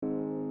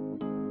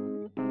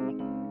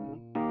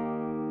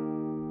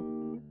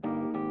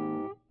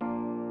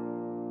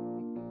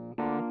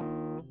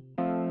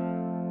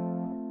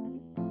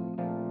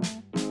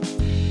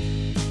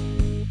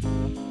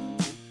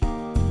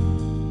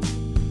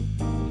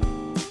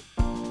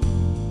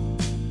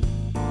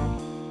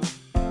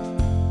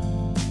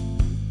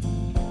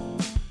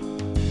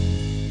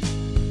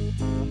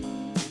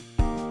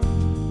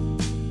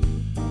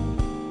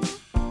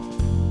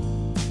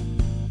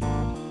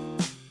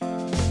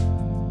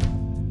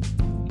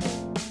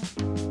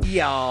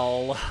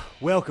y'all?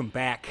 Welcome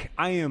back.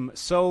 I am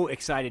so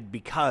excited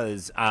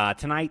because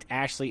tonight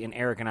Ashley and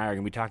Eric and I are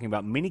going to be talking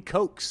about mini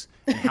Cokes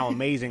and how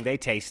amazing they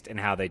taste and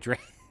how they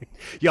drink.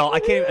 Y'all,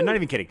 I'm not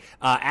even kidding.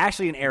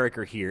 Ashley and Eric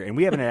are here, and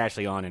we haven't had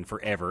Ashley on in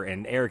forever,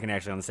 and Eric and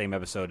Ashley on the same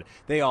episode,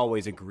 they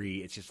always agree.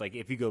 It's just like,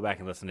 if you go back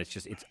and listen, it's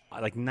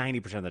like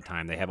 90% of the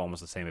time they have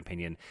almost the same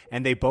opinion,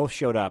 and they both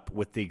showed up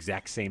with the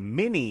exact same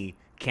mini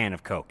can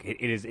of Coke.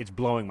 It's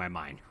blowing my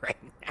mind right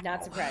now.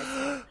 Not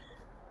surprised.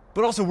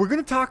 But also, we're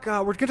gonna talk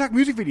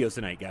music videos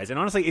tonight, guys. And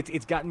honestly,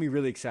 it's gotten me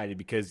really excited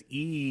because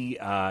you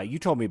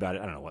told me about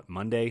it. I don't know what,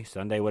 Monday,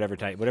 Sunday, whatever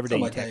day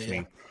you text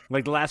me.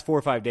 Like the last 4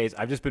 or 5 days,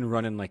 I've just been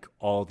running like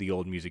all the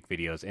old music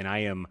videos, and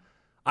I'm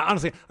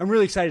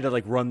really excited to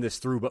like run this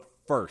through. But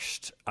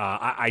first,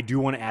 I do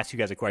want to ask you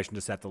guys a question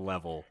to set the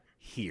level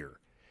here.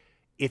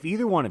 If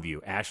either one of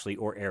you, Ashley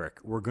or Eric,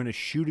 were going to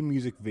shoot a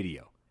music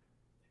video,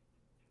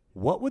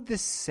 what would the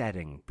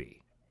setting be?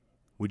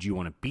 Would you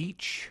want a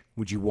beach?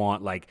 Would you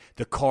want, like,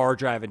 the car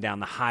driving down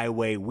the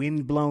highway,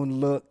 wind-blown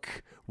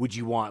look? Would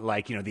you want,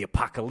 like, the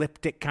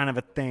apocalyptic kind of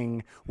a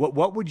thing?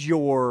 What would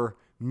your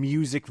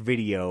music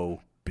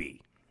video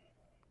be?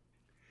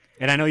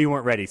 And I know you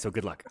weren't ready, so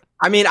good luck.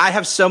 I mean, I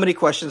have so many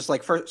questions.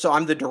 Like, so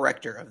I'm the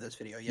director of this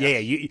video.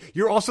 Yes? Yeah,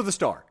 you're also the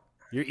star.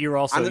 You're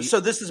also... so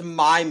this is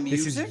my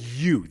music? This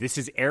is you. This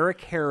is Eric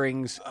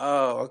Herring's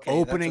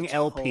opening That's a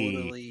LP.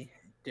 Totally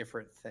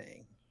different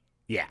thing.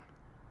 Yeah.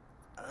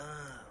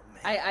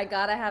 I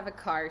gotta have a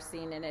car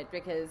scene in it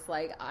because,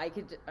 like,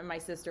 my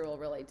sister will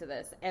relate to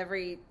this.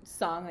 Every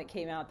song that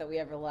came out that we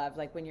ever loved,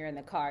 like, when you're in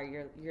the car,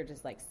 you're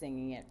just like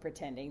singing it,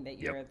 pretending that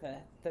you're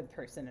the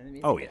person in the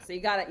music. Oh yeah. So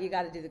you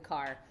gotta do the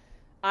car.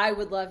 I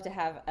would love to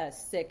have a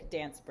sick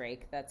dance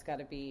break. That's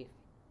gotta be,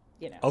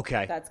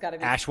 okay. That's gotta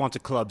be. Ash wants a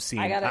club scene.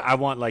 I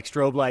want like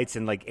strobe lights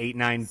and like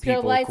 8-9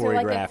 people lights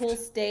choreographed. Or like a cool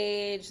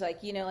stage, like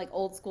like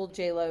old school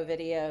J-Lo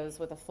videos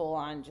with a full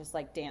on just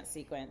like dance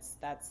sequence.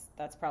 That's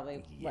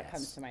probably what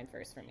comes to mind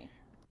first for me.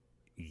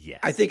 Yes.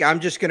 I think I'm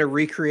just going to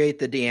recreate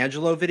the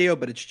D'Angelo video,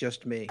 but it's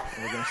just me.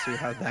 And we're going to see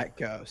how that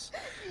goes.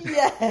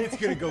 Yeah, it's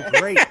going to go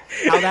great.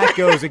 How that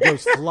goes, it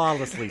goes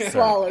flawlessly.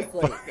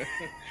 Flawlessly.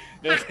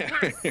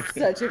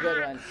 Such a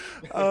good one.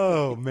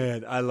 Oh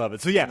man, I love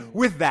it. So yeah,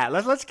 with that,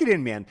 let's get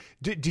in, man.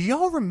 Do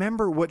y'all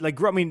remember what, like,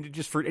 I mean,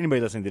 just for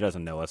anybody listening that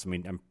doesn't know us, I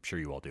mean, I'm sure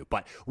you all do,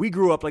 but we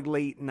grew up like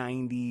late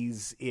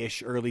 90s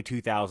ish, early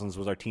 2000s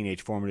was our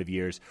teenage formative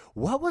years.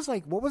 What was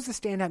the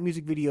standout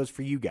music videos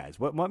for you guys?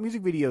 What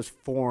music videos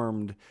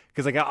formed?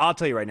 Because like I'll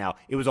tell you right now,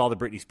 it was all the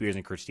Britney Spears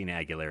and Christina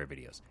Aguilera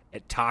videos,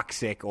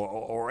 Toxic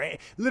or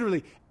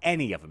literally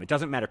any of them. It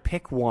doesn't matter.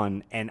 Pick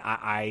one, and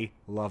I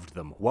loved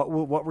them. What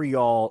were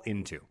y'all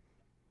into?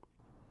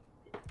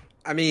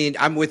 I mean,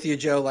 I'm with you,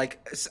 Joe.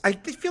 Like, I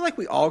feel like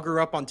we all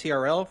grew up on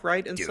TRL,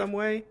 right, in some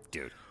way?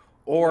 Dude.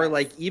 Or,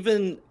 like,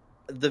 even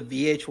the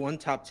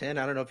VH1 Top 10.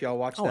 I don't know if y'all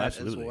watched that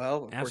absolutely. as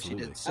well. Of absolutely. course you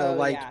did.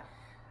 So,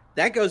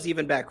 that goes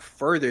even back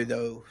further,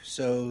 though.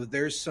 So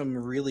there's some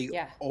really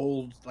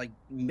old, like,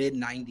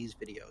 mid-90s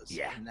videos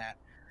in that.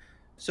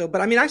 So,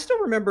 but, I mean, I still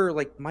remember,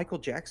 like, Michael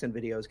Jackson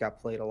videos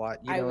got played a lot.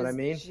 You know what I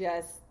mean?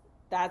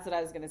 That's what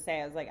I was going to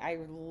say. I was like, I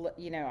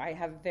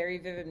have very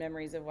vivid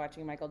memories of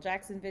watching Michael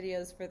Jackson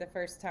videos for the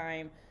first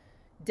time.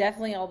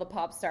 Definitely all the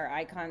pop star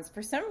icons.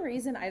 For some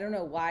reason, I don't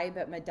know why,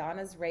 but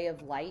Madonna's Ray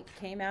of Light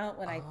came out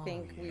when I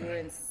think we were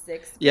in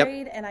 6th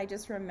grade. And I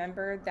just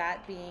remember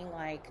that being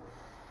like,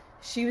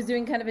 she was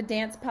doing kind of a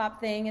dance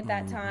pop thing at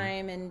that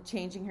time and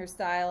changing her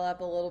style up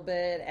a little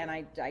bit. And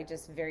I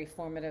just very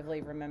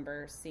formatively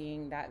remember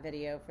seeing that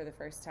video for the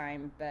first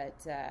time. But,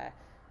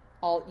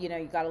 you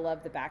got to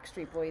love the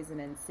Backstreet Boys and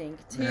NSYNC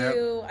too.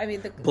 Yep. I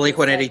mean, the Blink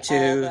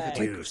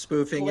 182,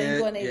 spoofing Blink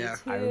it. 182. Yeah.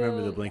 I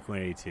remember the Blink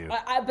 182.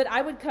 But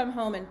I would come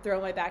home and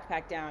throw my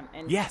backpack down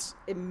and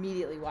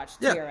immediately watch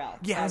TRL.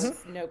 Yes,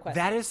 no question.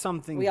 That is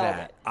something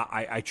that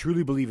I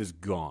truly believe is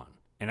gone.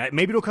 And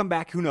maybe it'll come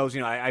back. Who knows?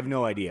 I have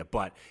no idea.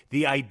 But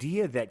the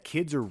idea that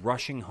kids are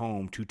rushing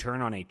home to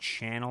turn on a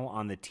channel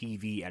on the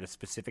TV at a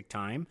specific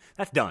time,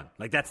 that's done.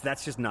 Like,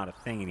 that's just not a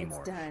thing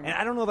anymore. It's done. And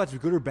I don't know if that's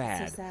good or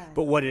bad. So sad.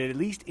 But what it at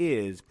least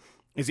is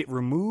it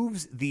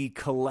removes the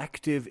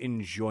collective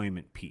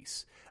enjoyment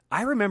piece.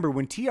 I remember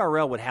when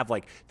TRL would have,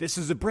 like, this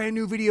is a brand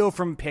new video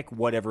from pick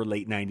whatever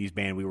late 90s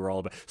band we were all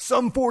about.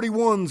 Some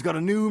 41's got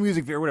a new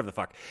music video, whatever the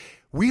fuck.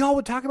 We all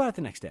would talk about it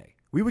the next day.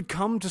 We would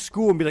come to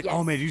school and be like,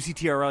 oh, man, did you see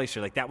TRL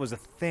yesterday? Like, that was a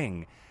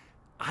thing.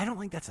 I don't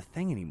think that's a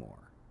thing anymore.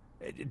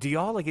 Do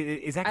y'all? Like,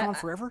 is that gone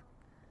forever?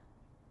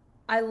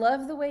 I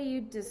love the way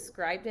you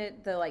described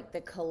it,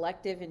 the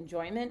collective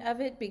enjoyment of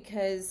it,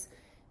 because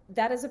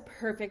that is a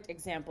perfect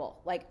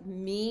example. Like,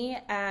 me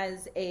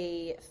as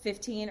a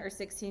 15 or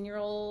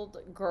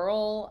 16-year-old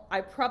girl, I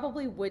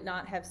probably would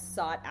not have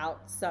sought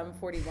out some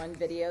 41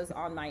 videos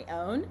on my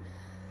own.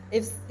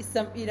 If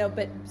some,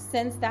 but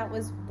since that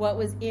was what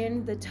was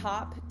in the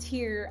top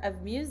tier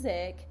of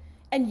music,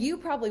 and you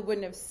probably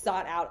wouldn't have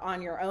sought out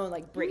on your own,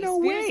 like, Britney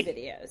Spears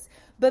videos.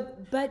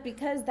 But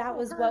because that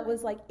was what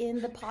was, like, in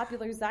the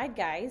popular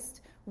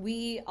zeitgeist,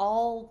 we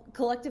all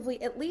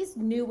collectively at least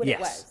knew what it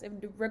was.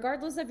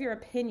 Regardless of your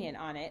opinion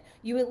on it,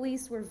 you at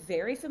least were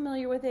very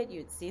familiar with it.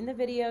 You'd seen the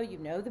video, you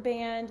know the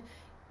band,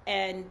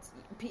 and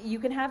you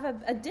can have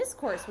a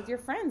discourse with your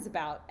friends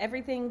about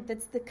everything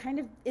that's the kind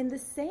of in the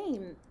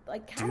same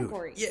like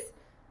categories. Dude, yeah.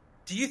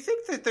 Do you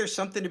think that there's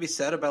something to be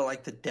said about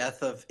like the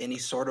death of any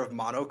sort of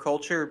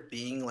monoculture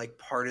being like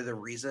part of the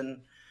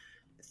reason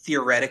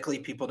theoretically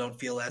people don't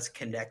feel as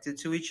connected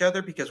to each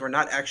other because we're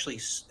not actually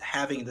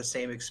having the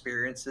same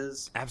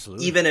experiences?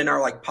 Absolutely. Even in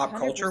our like pop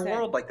culture 100%.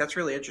 World, like that's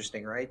really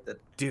interesting, right?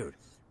 That dude,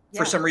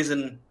 for some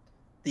reason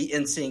the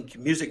NSYNC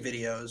music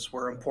videos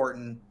were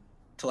important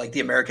to like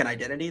the American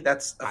identity.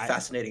 That's a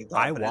fascinating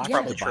thought. I watched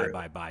the Bye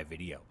Bye Bye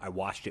video. I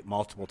watched it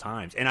multiple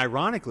times. And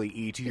ironically,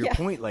 E, to your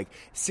point, like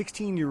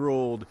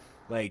 16-year-old,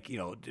 like, you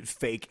know,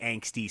 fake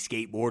angsty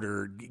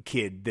skateboarder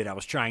kid that I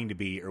was trying to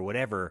be or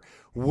whatever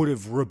would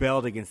have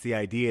rebelled against the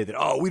idea that,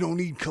 oh, we don't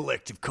need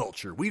collective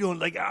culture. We don't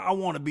like, I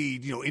want to be,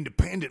 you know,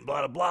 independent,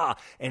 blah, blah, blah.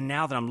 And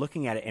now that I'm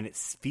looking at it and it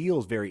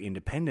feels very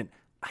independent,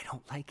 I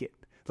don't like it.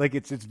 Like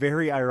it's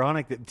very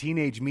ironic that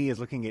teenage me is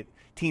looking at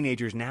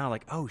teenagers now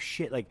like, oh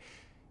shit, like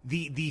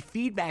the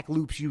feedback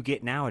loops you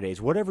get nowadays,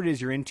 whatever it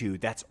is you're into,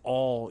 that's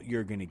all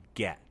you're going to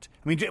get.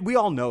 I mean, we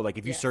all know, like,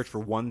 if you search for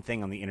one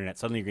thing on the internet,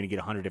 suddenly you're going to get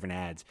 100 different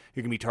ads.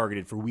 You're going to be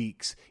targeted for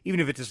weeks,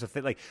 even if it's just a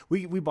thing. Like,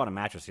 we bought a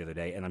mattress the other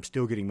day, and I'm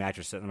still getting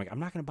mattresses. And I'm like, I'm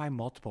not going to buy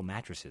multiple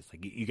mattresses.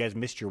 Like, you guys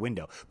missed your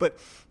window. But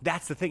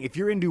that's the thing. If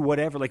you're into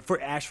whatever, like,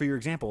 for Ash, for your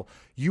example,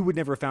 you would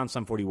never have found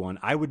Sum 41.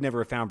 I would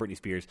never have found Britney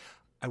Spears.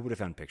 I would have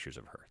found pictures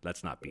of her.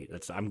 Let's not be.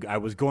 I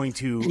was going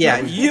to. Yeah,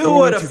 you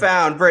would have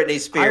found Britney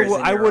Spears.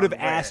 I would have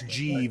asked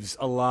Jeeves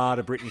a lot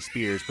of Britney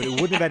Spears, but it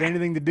wouldn't have had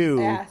anything to do.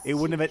 It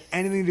wouldn't have had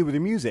anything to do with the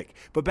music.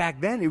 But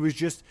back then, it was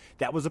just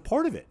that was a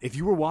part of it. If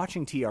you were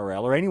watching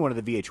TRL or any one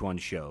of the VH1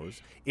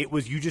 shows, it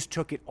was you just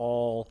took it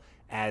all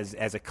as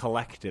a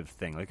collective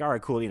thing. Like, all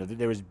right, cool. You know,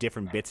 there was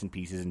different bits and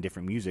pieces and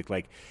different music.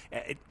 Like,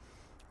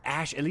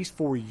 Ash, at least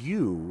for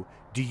you,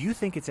 do you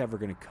think it's ever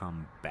going to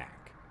come back?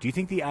 Do you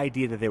think the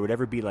idea that there would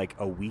ever be like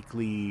a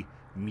weekly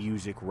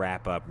music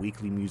wrap up,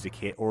 weekly music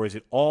hit, or is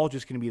it all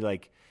just going to be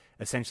like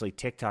essentially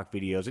TikTok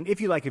videos? And if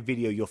you like a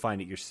video, you'll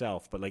find it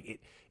yourself. But like,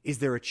 is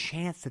there a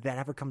chance that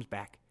ever comes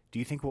back? Do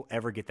you think we'll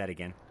ever get that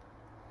again?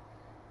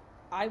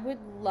 I would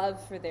love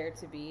for there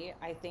to be.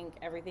 I think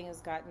everything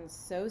has gotten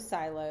so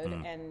siloed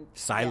and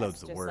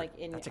siloed's the just word. Like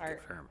in That's a good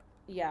term.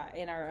 Yeah,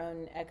 in our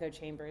own echo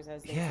chambers,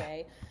 as they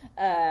say.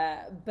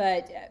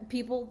 But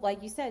people,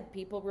 like you said,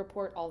 people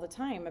report all the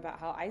time about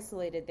how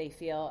isolated they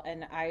feel.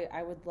 And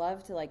I would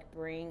love to like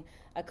bring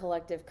a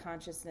collective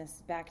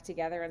consciousness back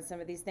together on some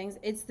of these things.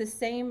 It's the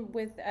same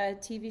with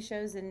TV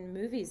shows and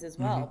movies as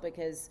well,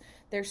 because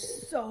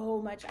there's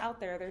so much out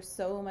there. There's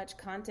so much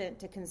content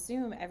to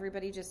consume.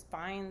 Everybody just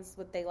finds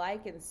what they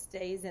like and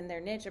stays in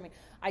their niche. I mean,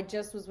 I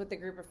just was with a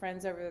group of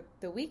friends over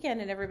the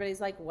weekend and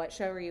everybody's like, what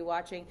show are you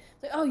watching?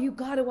 It's like, oh, you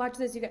got to watch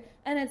this.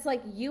 And it's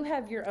like, you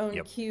have your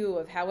own queue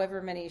of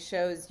however many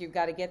shows you've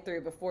got to get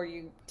through before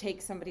you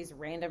take somebody's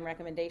random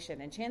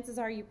recommendation. And chances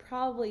are you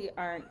probably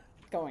aren't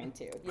going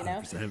to, you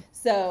know? 100%.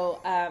 So,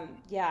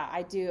 yeah,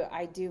 I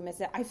do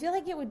miss it. I feel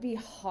like it would be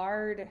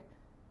hard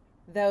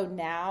though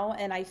now.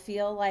 And I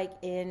feel like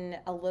in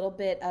a little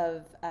bit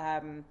of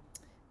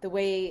the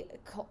way,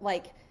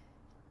 like,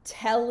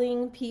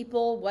 telling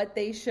people what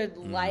they should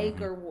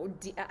like, or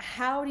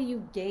how do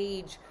you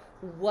gauge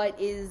what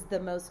is the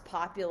most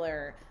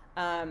popular?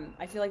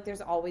 I feel like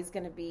there's always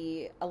going to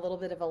be a little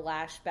bit of a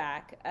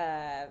lashback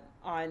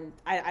on,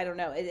 I don't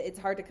know, it's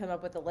hard to come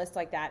up with a list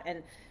like that.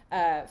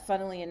 And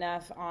funnily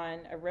enough, on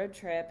a road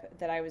trip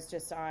that I was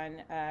just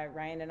on,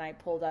 Ryan and I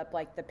pulled up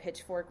like the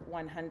Pitchfork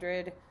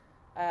 100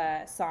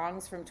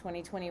 songs from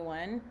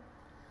 2021.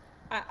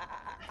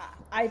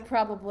 I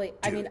probably, dude,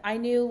 I mean, I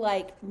knew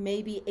like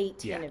maybe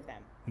 18 of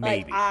them.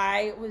 Maybe. Like,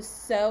 I was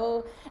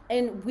so,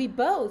 and we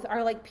both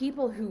are like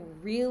people who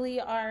really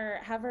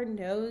have our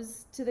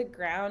nose to the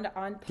ground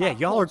on pop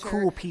y'all culture, are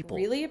cool people.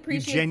 Really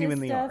appreciate you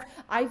genuinely this stuff.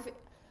 are.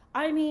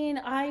 I mean,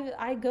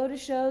 I go to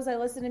shows, I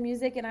listen to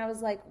music, and I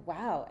was like,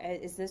 wow,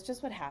 is this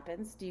just what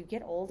happens? Do you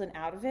get old and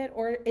out of it?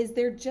 Or is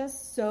there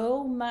just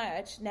so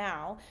much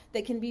now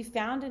that can be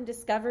found and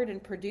discovered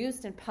and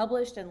produced and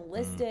published and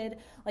listed?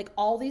 Like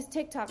all these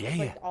TikToks,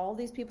 like all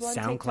these people on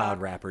SoundCloud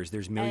TikTok. rappers,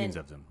 there's millions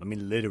of them. I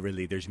mean,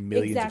 literally, there's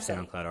millions of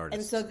SoundCloud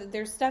artists. And so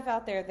there's stuff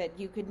out there that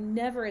you could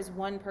never, as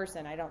one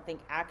person, I don't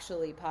think,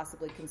 actually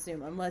possibly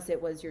consume unless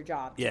it was your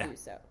job to do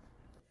so.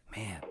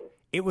 Man,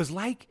 it was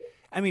like,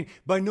 I mean,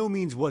 by no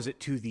means was it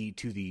to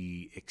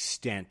the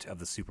extent of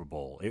the Super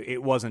Bowl.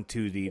 It wasn't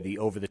to the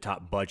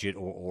over-the-top budget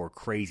or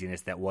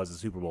craziness that was the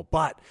Super Bowl.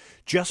 But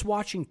just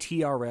watching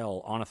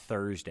TRL on a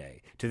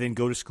Thursday to then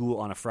go to school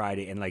on a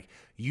Friday, and, like,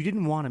 you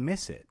didn't want to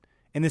miss it.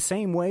 In the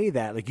same way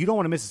that, like, you don't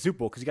want to miss the Super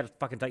Bowl because you got to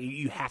fucking talk.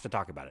 You have to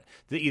talk about it.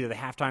 Either the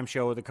halftime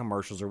show or the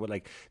commercials or what.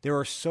 Like, there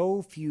are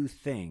so few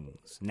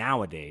things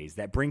nowadays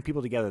that bring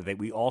people together that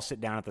we all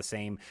sit down at the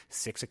same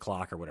 6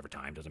 o'clock or whatever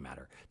time, doesn't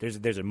matter.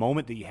 There's a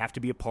moment that you have to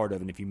be a part of,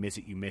 and if you miss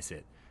it, you miss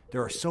it.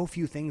 There are so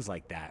few things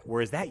like that,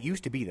 whereas that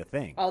used to be the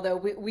thing. Although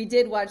we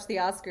did watch the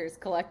Oscars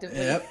collectively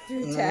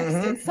through text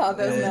and saw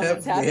those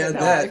moments happen.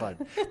 That was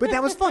fun. But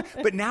that was fun.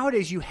 But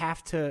nowadays you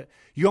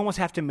almost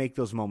have to make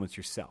those moments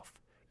yourself.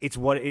 It's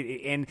what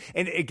and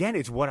again,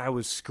 it's what I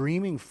was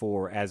screaming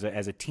for as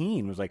a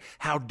teen. It was like,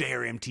 how dare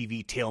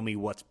MTV tell me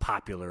what's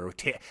popular? Or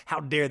how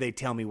dare they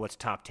tell me what's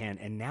top 10?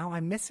 And now I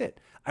miss it.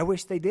 I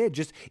wish they did.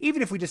 Just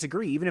even if we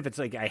disagree, even if it's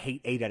like I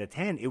hate 8 out of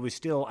 10, it was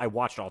still I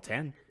watched all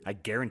 10. I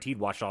guaranteed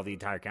watched all the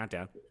entire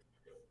countdown.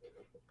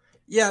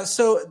 Yeah,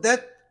 so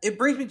that it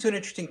brings me to an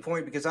interesting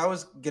point because I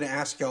was going to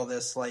ask y'all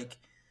this. Like,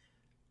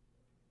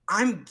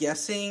 I'm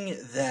guessing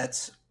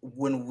that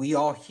when we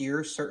all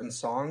hear certain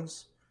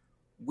songs,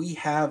 we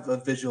have a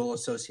visual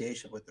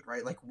association with it,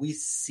 right? Like we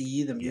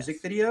see the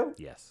music video.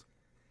 Yes.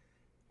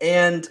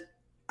 And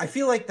I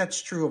feel like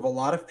that's true of a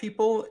lot of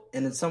people.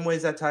 And in some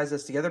ways that ties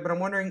us together. But I'm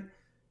wondering,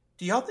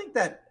 do y'all think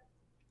that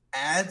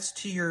adds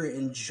to your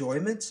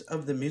enjoyment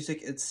of the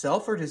music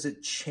itself? Or does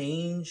it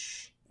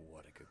change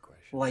what a good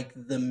question. Like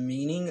the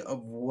meaning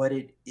of what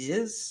it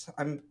is?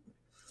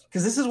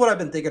 Because this is what I've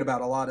been thinking about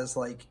a lot is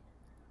like,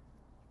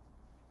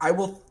 I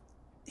will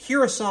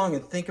hear a song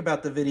and think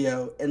about the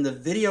video, and the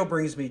video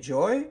brings me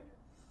joy,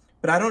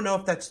 but I don't know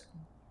if that's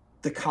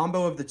the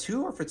combo of the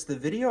two or if it's the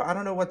video. I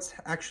don't know what's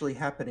actually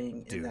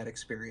happening in that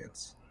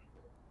experience.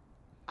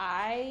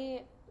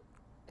 I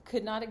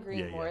could not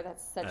agree more. Yeah.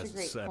 That's such a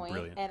great point.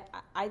 Brilliant. And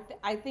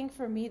I think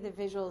for me, the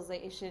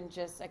visualization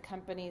just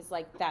accompanies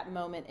like that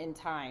moment in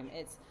time.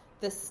 It's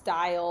the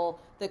style,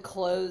 the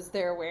clothes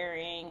they're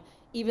wearing,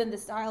 even the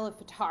style of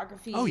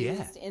photography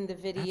used in the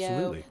video,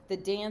 absolutely. The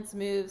dance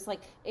moves,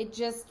 like it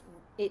just,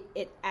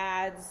 it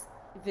adds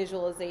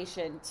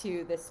visualization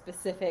to the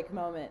specific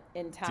moment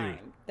in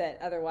time that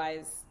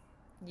otherwise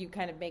you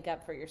kind of make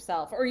up for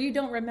yourself, or you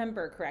don't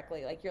remember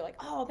correctly. Like you're like,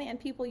 oh man,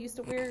 people used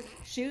to wear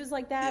shoes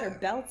like that or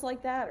belts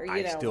like that, or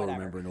I still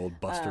remember an old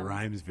Busta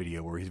Rhymes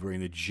video where he's wearing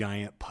the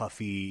giant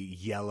puffy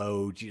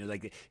yellow,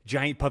 like the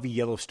giant puffy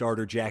yellow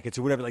starter jackets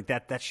or whatever. Like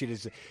that shit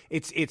is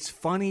it's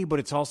funny, but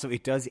it's also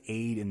it does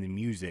aid in the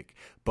music.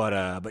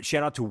 But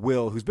shout out to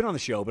Will, who's been on the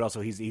show, but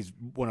also he's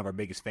one of our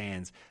biggest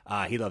fans.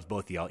 He loves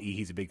both of y'all.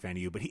 He's a big fan of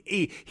you, but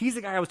he's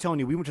the guy I was telling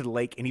you. We went to the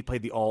lake and he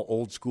played the all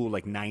old school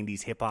like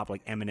 '90s hip hop,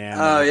 like Eminem.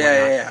 Oh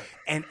yeah.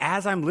 And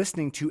as I'm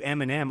listening to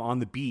Eminem on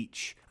the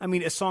beach, I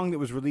mean, a song that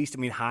was released, I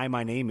mean, Hi,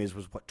 My Name Is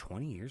was what,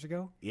 20 years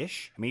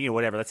ago-ish? I mean,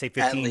 whatever, let's say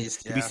 15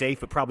 to be safe,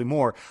 but probably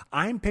more.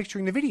 I'm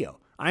picturing the video.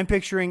 I'm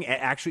picturing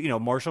actually,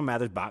 Marshall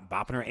Mathers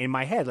bopping her in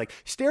my head, like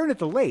staring at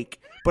the lake,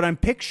 but I'm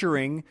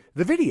picturing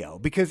the video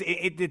because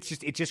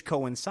it just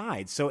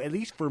coincides. So at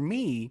least for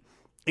me,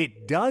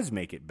 it does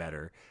make it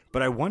better.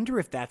 But I wonder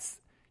if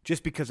that's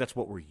just because that's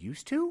what we're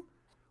used to,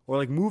 or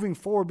like moving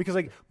forward, because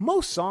like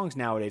most songs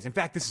nowadays, in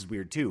fact, this is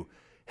weird too.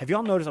 Have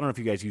y'all noticed, I don't know if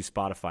you guys use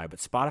Spotify, but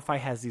Spotify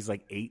has these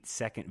like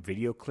 8-second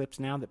video clips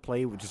now that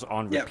play just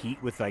on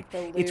repeat with like,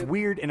 it's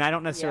weird and I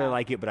don't necessarily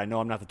like it, but I know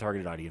I'm not the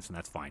targeted audience and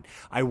that's fine.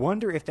 I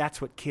wonder if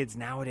that's what kids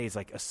nowadays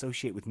like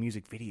associate with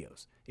music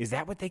videos. Is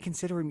that what they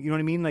consider, you know what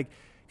I mean? Like,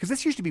 because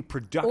this used to be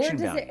production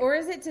value. Or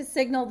is it to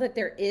signal that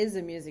there is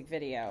a music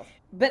video?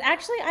 But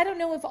actually, I don't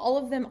know if all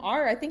of them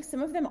are. I think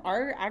some of them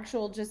are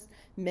actual just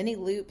mini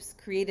loops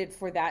created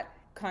for that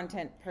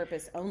content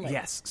purpose only.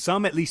 Yes,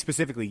 some at least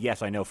specifically,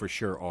 yes, I know for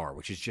sure are,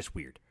 which is just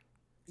weird.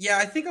 Yeah,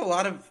 I think a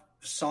lot of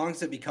songs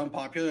that become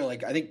popular,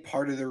 like I think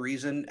part of the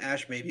reason,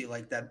 Ash, maybe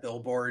like that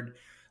Billboard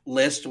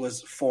list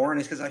was foreign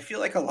is because I feel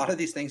like a lot of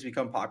these things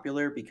become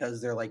popular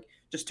because they're like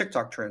just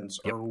TikTok trends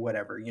or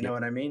whatever, you know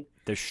what I mean?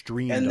 They're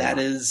streamed. And that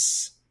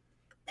is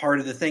part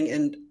of the thing.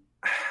 And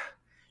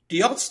do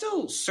y'all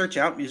still search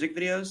out music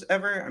videos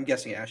ever? I'm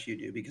guessing, Ash, you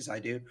do because I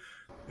do.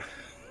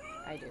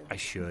 I do. I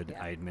should.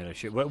 Yeah. I admit I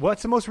should.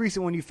 What's the most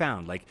recent one you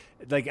found? I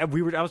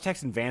was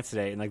texting Vance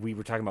today, and like we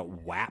were talking about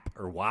WAP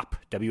or WAP,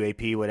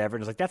 WAP, whatever.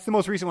 And it's like that's the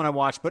most recent one I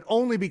watched, but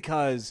only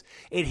because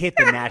it hit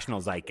the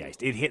national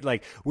zeitgeist. It hit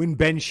like when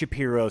Ben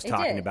Shapiro's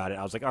talking about it.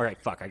 I was like, all right,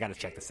 fuck, I got to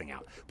check this thing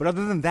out. But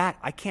other than that,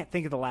 I can't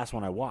think of the last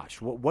one I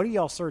watched. What do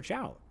y'all search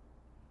out?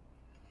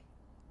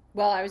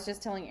 Well, I was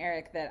just telling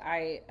Eric that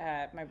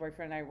my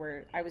boyfriend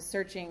and I was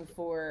searching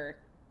for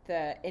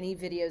any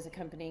videos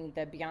accompanying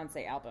the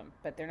Beyonce album,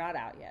 but they're not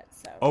out yet.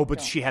 So but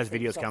she has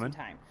videos coming?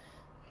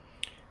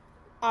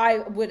 I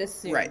would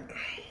assume. Right.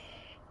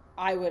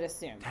 I would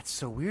assume. That's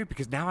so weird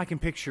because now I can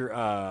picture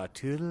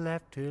to the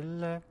left,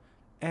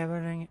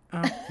 everything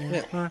up to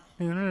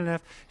the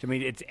left. I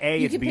mean, it's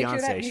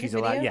Beyonce. She's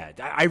alive. Yeah,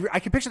 I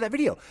can picture that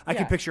video. I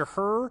can picture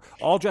her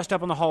all dressed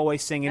up in the hallway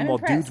singing while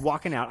dudes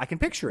walking out. I can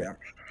picture it.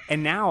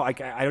 And now I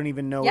don't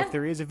even know if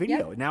there is a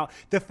video. Now,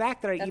 the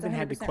fact that I even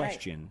had to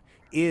question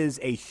is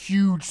a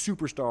huge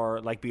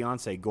superstar like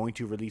Beyonce going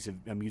to release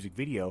a music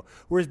video,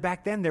 whereas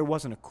back then there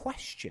wasn't a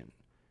question.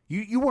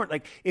 You weren't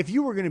like, if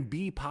you were going to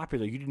be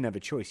popular, you didn't have a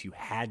choice. You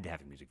had to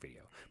have a music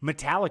video.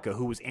 Metallica,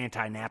 who was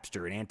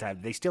anti-Napster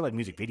and they still had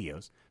music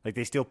videos. Like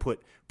they still put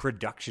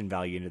production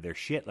value into their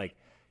shit. Like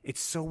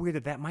it's so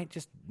weird that might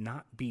just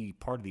not be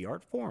part of the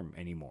art form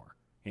anymore.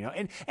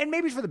 And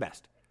maybe it's for the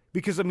best.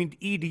 Because I mean,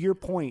 E, to your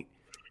point,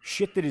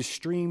 shit that is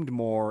streamed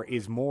more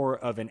is more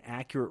of an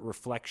accurate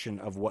reflection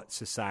of what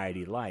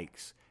society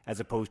likes, as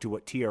opposed to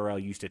what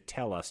TRL used to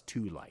tell us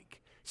to like.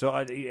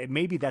 So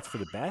maybe that's for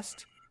the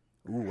best.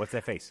 Ooh, what's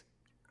that face?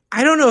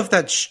 I don't know if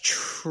that's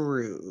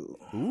true.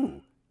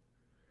 Ooh.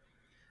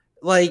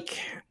 Like,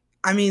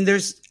 I mean,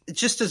 there's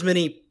just as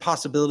many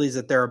possibilities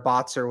that there are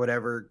bots or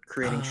whatever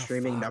creating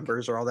streaming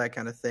numbers or all that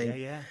kind of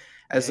thing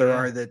as there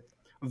are that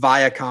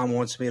Viacom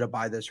wants me to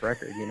buy this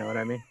record. You know what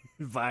I mean?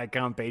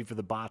 Viacom paid for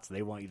the bots.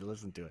 They want you to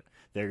listen to it.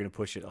 They're going to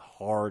push it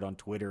hard on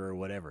Twitter or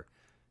whatever.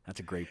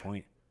 That's a great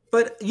point.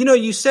 But, you know,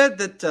 you said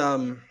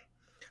that,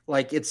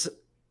 like, it's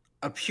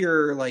a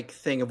pure, like,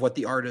 thing of what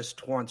the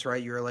artist wants,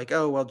 right? You're like,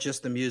 oh, well,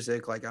 just the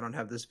music. Like, I don't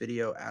have this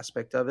video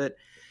aspect of it.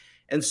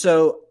 And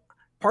so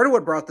part of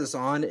what brought this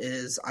on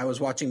is I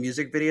was watching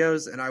music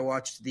videos, and I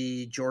watched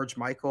the George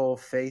Michael,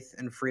 Faith,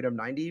 and Freedom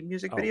 90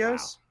 music videos.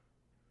 Wow.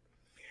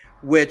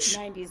 Which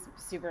 90s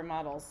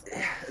supermodels.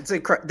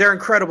 They're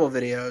incredible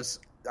videos.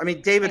 I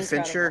mean, David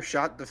Fincher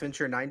shot the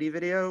Fincher 90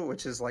 video,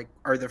 which is like,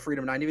 or the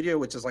Freedom 90 video,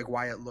 which is like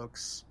why it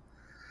looks.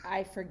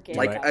 I forget.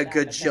 Like a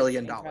good $1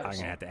 billion. I'm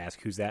gonna have to ask,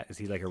 who's that? Is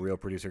he like a real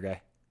producer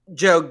guy?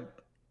 Joe,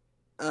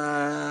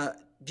 do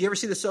you ever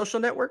see The Social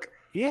Network?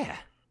 Yeah,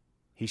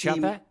 he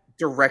shot that.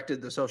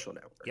 Directed The Social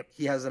Network. Yep.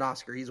 He has an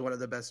Oscar. He's one of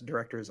the best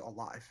directors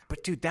alive.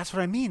 But dude, that's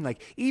what I mean.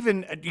 Like,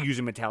 even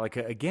using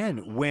Metallica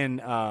again, when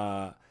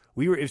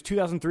it was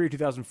 2003 or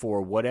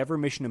 2004, whatever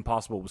Mission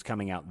Impossible was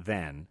coming out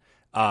then,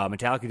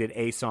 Metallica did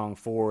a song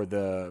for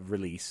the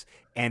release,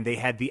 and they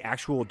had the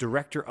actual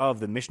director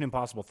of the Mission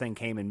Impossible thing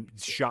came and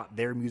shot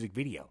their music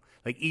video.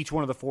 Like, each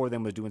one of the four of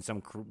them was doing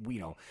some,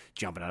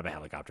 jumping out of a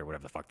helicopter,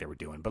 whatever the fuck they were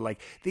doing. But, like,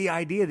 the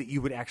idea that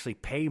you would actually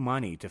pay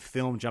money to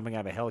film jumping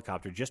out of a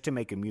helicopter just to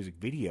make a music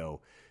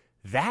video,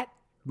 that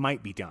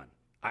might be done.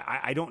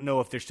 I don't know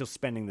if they're still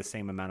spending the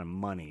same amount of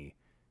money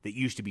that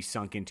used to be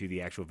sunk into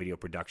the actual video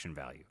production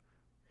value.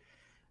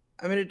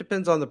 I mean, it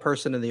depends on the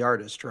person and the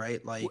artist,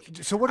 right? Like,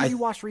 so what have you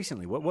watched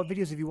recently? What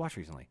videos have you watched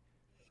recently?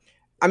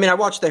 I mean, I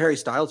watched the Harry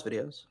Styles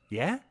videos.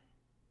 Yeah?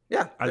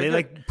 Yeah. Are they good.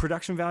 Like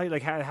production value?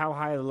 Like how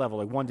high are the level?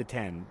 Like 1 to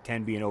 10,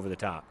 10 being over the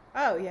top.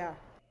 Oh, yeah.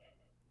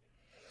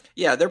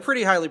 Yeah, they're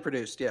pretty highly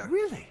produced, yeah.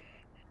 Really?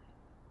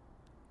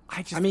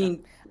 I feel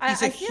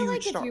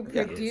like if you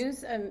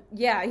produce,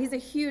 he's a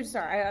huge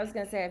star. I was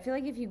going to say, I feel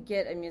like if you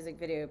get a music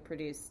video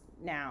produced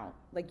now,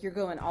 like you're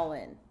going all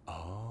in.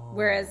 Oh.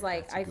 Whereas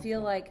like, I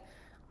feel like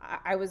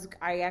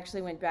I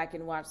actually went back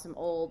and watched some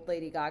old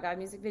Lady Gaga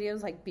music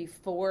videos, like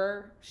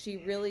before she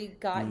really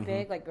got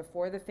big, like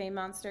before the Fame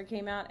Monster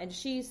came out, and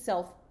she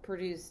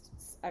self-produced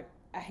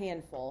a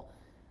handful,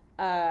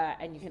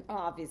 and you can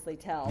obviously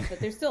tell, but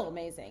they're still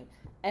amazing.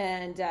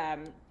 And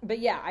but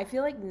yeah, I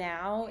feel like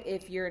now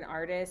if you're an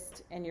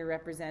artist and you're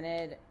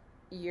represented,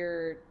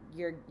 you're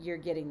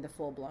getting the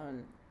full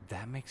blown.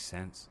 That makes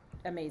sense.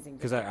 Amazing.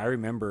 Because I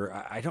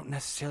remember, I don't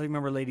necessarily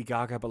remember Lady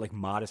Gaga, but like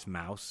Modest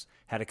Mouse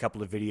had a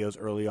couple of videos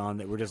early on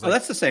that were just like, oh,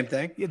 that's the same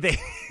thing. Yeah,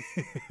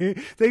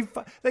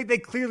 they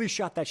clearly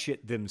shot that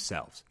shit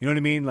themselves. You know what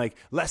I mean? Like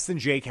Less Than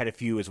Jake had a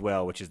few as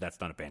well,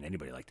 that's not a band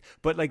anybody liked.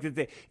 But like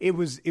it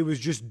was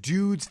just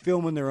dudes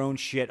filming their own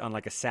shit on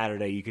like a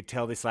Saturday. You could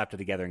tell they slapped it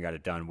together and got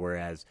it done.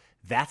 Whereas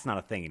that's not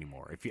a thing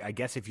anymore. I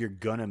guess if you're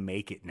gonna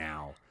make it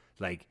now,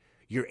 like,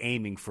 you're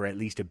aiming for at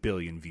least 1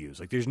 billion views.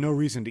 Like, there's no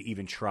reason to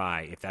even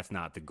try if that's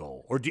not the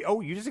goal. Or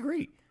you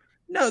disagree?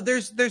 No,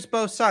 there's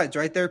both sides,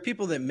 right? There are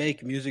people that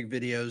make music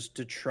videos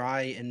to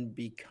try and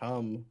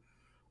become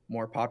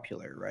more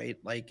popular, right?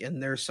 Like,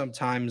 and there's some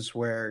times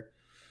where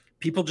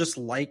people just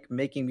like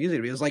making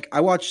music videos. Like,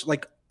 I watch,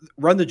 like,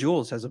 Run the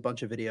Jewels has a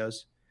bunch of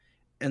videos,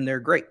 and they're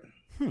great.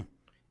 And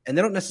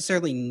they don't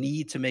necessarily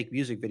need to make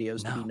music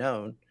videos to be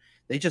known.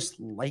 They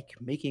just like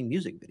making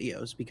music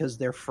videos because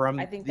they're from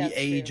the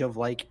age of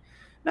like,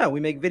 no, we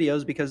make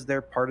videos because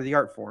they're part of the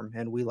art form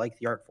and we like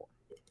the art form.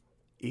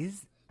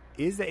 Is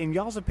that, in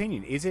y'all's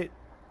opinion, is it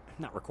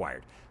not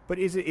required, but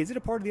is it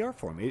a part of the art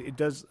form? It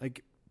does,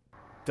 like,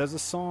 does a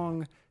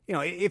song,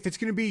 if it's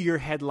going to be your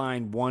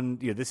headline one,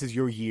 this is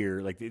your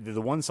year, like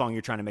the one song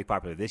you're trying to make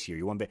popular this year,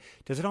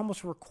 does it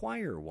almost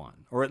require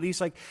one? Or at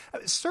least, like,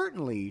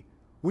 certainly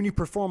when you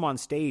perform on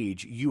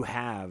stage, you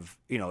have,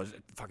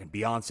 fucking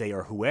Beyonce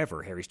or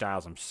whoever, Harry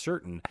Styles, I'm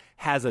certain,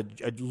 has a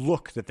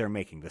look that they're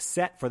making. The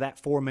set for that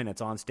 4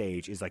 minutes on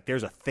stage is like,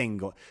 there's a thing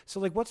going. So,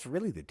 like, what's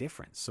really the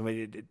difference? So,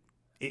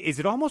 is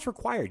it almost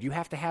required? You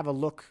have to have a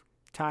look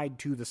tied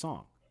to the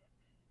song.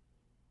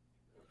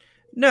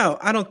 No,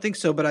 I don't think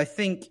so. But I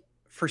think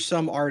for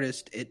some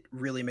artists, it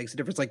really makes a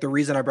difference. Like, the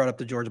reason I brought up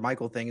the George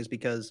Michael thing is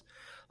because,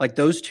 like,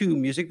 those two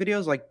music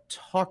videos, like,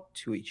 talk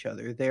to each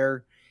other.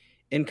 They're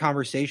in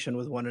conversation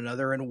with one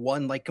another, and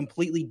one like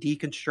completely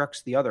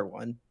deconstructs the other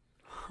one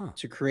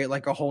to create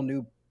like a whole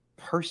new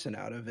person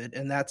out of it.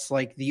 And that's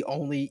like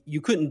you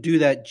couldn't do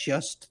that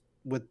just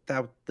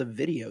without the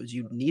videos.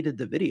 You needed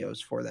the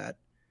videos for that.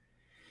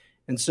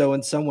 And so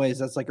in some ways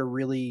that's like a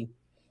really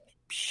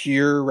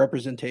pure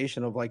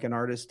representation of like an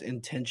artist's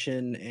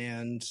intention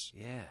and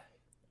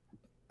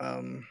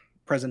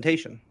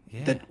presentation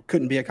that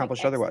couldn't be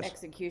accomplished otherwise.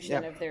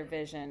 Execution of their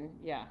vision.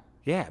 Yeah.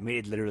 Yeah, I mean,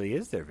 it literally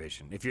is their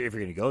vision. If you're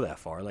going to go that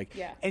far,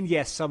 and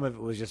yes, some of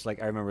it was just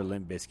like I remember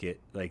Limp Bizkit,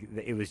 like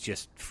it was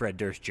just Fred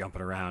Durst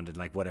jumping around and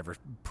like whatever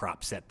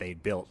prop set they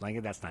built.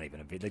 Like that's not even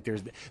a video.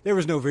 Like there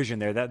was no vision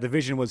there. That the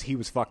vision was he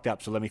was fucked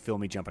up, so let me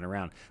film me jumping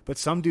around. But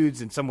some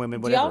dudes and some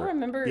women, whatever. Do y'all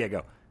remember? Yeah,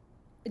 go.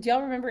 Do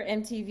y'all remember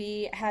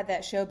MTV had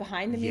that show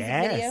Behind the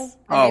Music Video?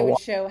 And they would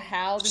show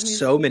how the music.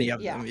 So many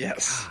of them,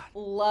 yes.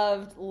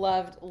 God.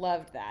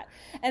 Loved that.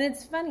 And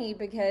it's funny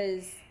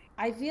because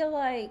I feel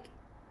like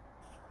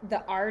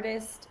the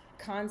artist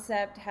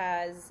concept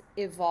has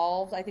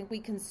evolved. I think we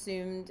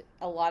consumed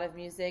a lot of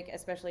music,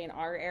 especially in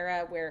our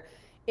era, where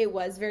it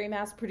was very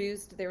mass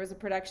produced. There was a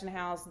production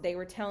house. They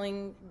were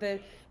telling the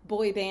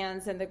boy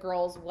bands and the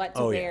girls what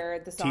to wear.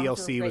 The songs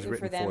TLC were was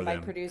written for them by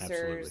producers.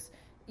 Absolutely.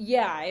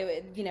 Yeah,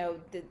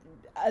 the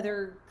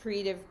other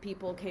creative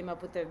people came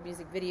up with the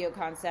music video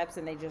concepts,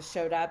 and they just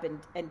showed up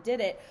and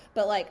did it.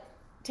 But like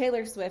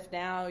Taylor Swift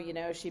now,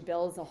 she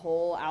builds a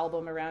whole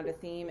album around a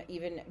theme.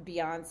 Even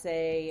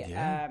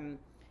Beyonce,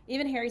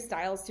 even Harry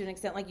Styles to an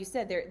extent. Like you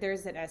said,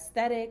 there's an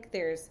aesthetic.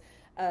 There's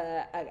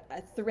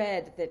a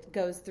thread that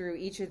goes through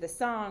each of the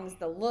songs,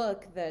 the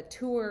look, the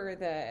tour,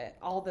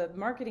 all the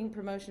marketing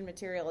promotion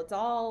material. It's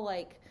all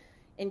like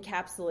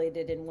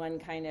encapsulated in one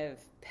kind of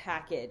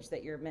package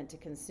that you're meant to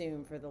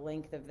consume for the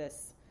length of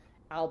this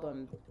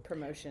album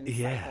promotion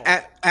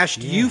cycle. Ash,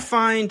 do you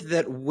find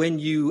that when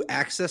you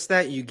access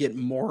that, you get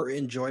more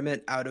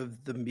enjoyment out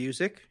of the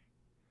music?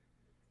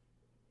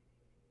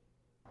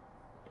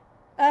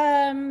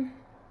 I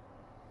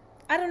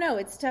don't know.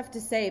 It's tough to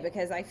say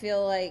because I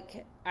feel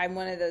like I'm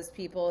one of those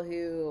people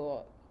who,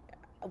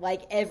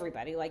 like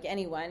everybody, like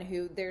anyone,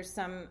 who there's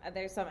some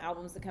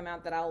albums that come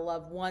out that I'll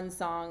love one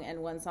song and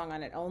one song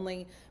on it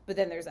only, but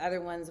then there's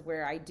other ones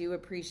where I do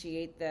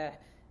appreciate the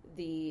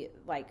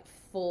like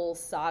full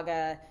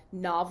saga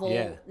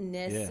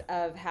novelness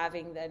of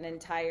having an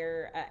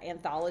entire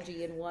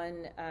anthology in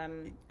one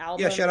album.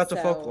 Yeah, shout out to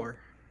Folklore.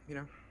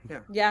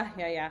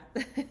 Yeah.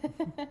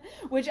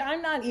 Which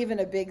I'm not even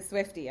a big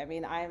Swiftie. I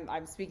mean,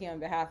 I'm speaking on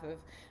behalf of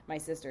my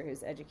sister,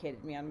 who's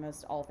educated me on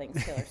most all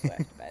things Taylor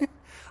Swift. But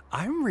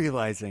I'm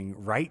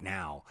realizing right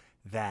now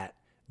that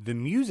the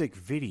music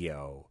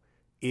video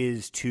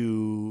is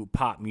to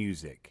pop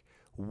music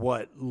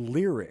what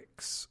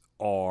lyrics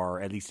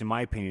are, at least in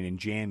my opinion, in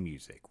jam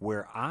music.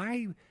 Where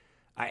I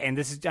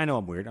know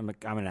I'm weird. I'm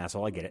an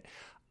asshole. I get it.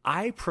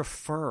 I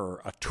prefer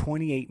a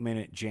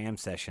 28-minute jam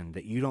session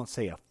that you don't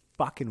say a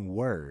fucking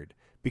word,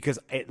 because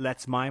it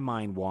lets my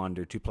mind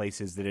wander to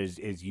places that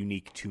is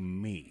unique to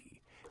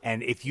me.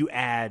 And if you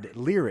add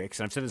lyrics,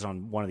 and I've said this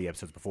on one of the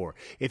episodes before,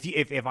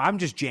 if I'm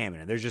just jamming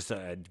and there's just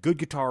a good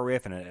guitar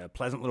riff and a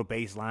pleasant little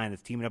bass line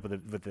that's teaming up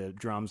with the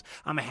drums,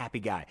 I'm a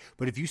happy guy.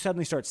 But if you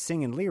suddenly start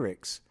singing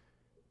lyrics,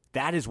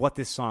 that is what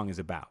this song is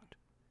about.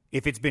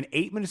 If it's been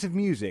 8 minutes of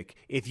music,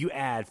 if you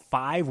add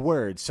 5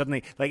 words,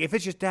 suddenly, like if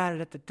it's just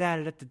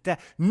da-da-da-da-da-da-da,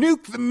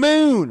 nuke the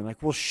moon. I'm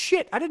like, well,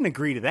 shit, I didn't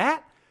agree to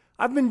that.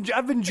 I've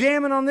been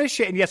jamming on this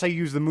shit. And yes, I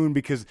use the moon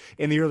because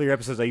in the earlier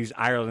episodes I used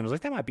Ireland. I was like,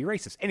 that might be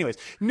racist. Anyways,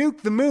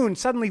 nuke the moon.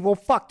 Suddenly, well,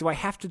 fuck, do I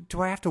have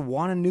to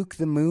want to nuke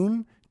the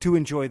moon to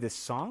enjoy this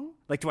song?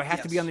 Like, do I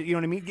have to be on the, you know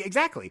what I mean?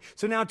 Exactly.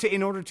 So now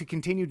in order to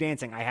continue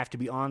dancing, I have to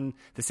be on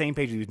the same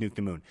page as Nuke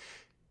the Moon.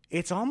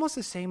 It's almost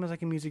the same as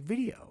like a music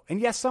video.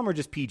 And yes, some are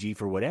just PG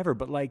for whatever,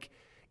 but like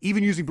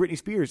even using Britney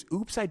Spears,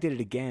 Oops, I Did It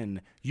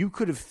Again, you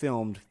could have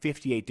filmed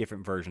 58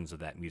 different versions of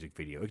that music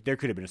video. There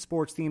could have been a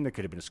sports theme, there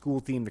could have been a school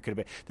theme,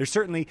 there's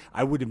certainly,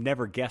 I would have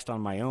never guessed on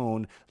my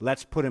own,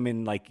 let's put him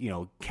in like,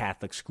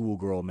 Catholic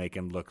schoolgirl, make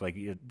him look like,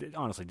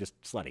 honestly, just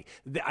slutty.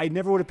 I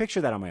never would have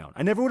pictured that on my own.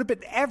 I never would have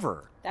been,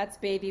 ever. That's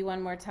Baby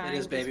One More Time. It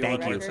is Baby One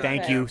More Time.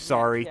 Thank you,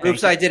 sorry. Yeah.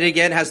 Oops, I Did It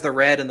Again has the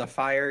red and the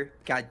fire.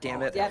 God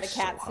damn it. Yeah, the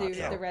cat suit,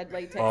 the red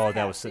latex. Oh,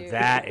 that was suit.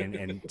 That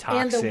and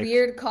Toxic. And the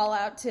weird call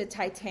out to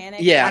Titanic.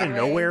 Yeah. Out of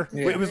nowhere.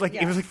 Yeah. It was like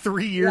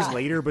 3 years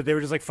later, but they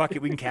were just like, fuck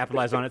it, we can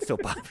capitalize on it. It's still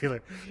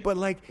popular. But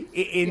like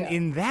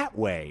in that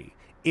way,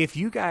 if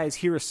you guys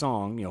hear a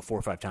song, 4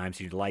 or 5 times,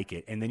 you like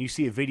it, and then you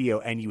see a video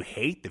and you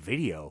hate the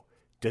video,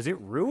 does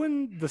it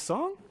ruin the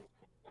song?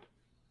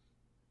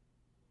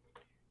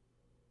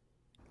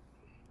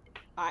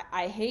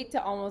 I hate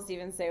to almost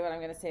even say what I'm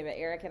going to say, but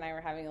Eric and I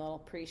were having a little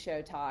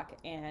pre-show talk,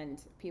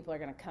 and people are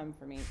going to come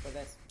for me for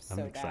this so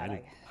I'm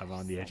excited. I'm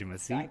on the edge of my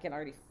seat. I can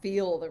already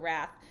feel the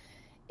wrath.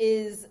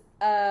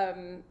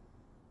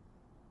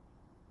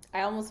 I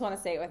almost want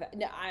to say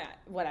it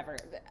whatever.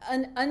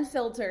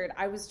 Unfiltered.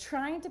 I was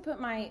trying to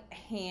put my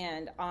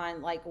hand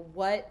on like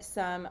what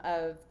some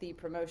of the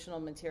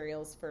promotional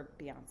materials for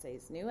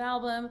Beyonce's new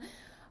album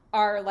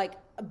are like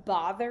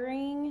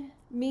bothering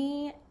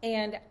me,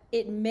 and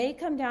it may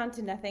come down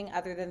to nothing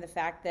other than the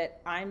fact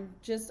that I'm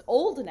just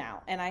old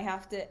now and I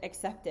have to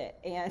accept it.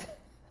 And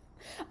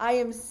I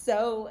am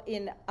so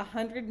in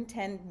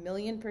 110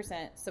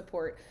 million%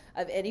 support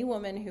of any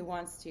woman who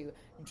wants to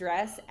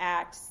dress,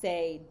 act,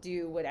 say,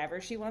 do whatever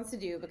she wants to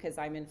do, because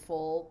I'm in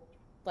full,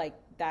 like,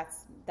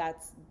 that's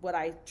what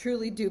I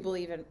truly do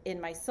believe in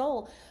my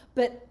soul.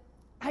 But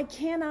I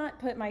cannot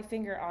put my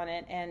finger on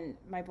it. And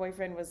my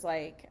boyfriend was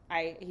like,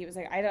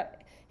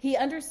 he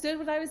understood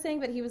what I was saying,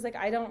 but he was like,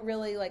 I don't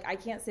really, like, I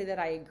can't say that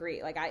I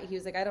agree. Like, he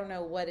was like, I don't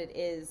know what it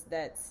is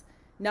that's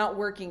not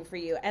working for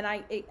you. And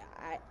I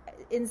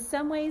in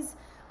some ways,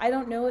 I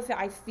don't know if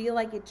I feel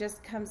like it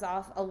just comes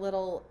off a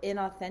little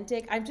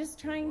inauthentic. I'm just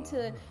trying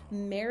to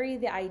marry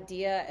the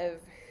idea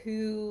of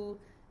who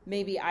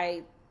maybe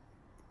I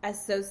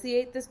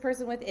associate this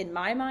person with in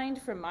my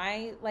mind from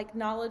my like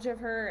knowledge of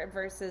her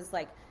versus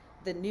like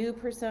the new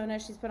persona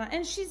she's put on.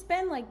 And she's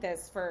been like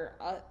this for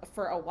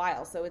a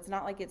while, so it's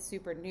not like it's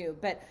super new,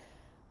 but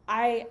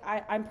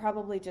I'm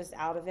probably just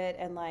out of it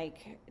and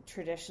like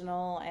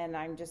traditional, and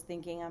I'm just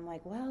thinking, I'm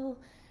like, well,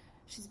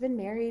 she's been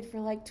married for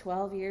like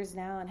 12 years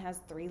now and has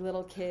 3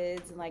 little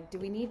kids, and like, do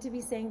we need to be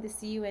saying the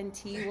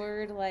CUNT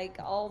word like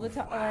all the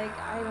time? Like,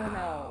 I don't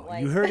know.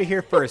 Like, you heard it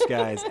here first,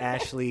 guys.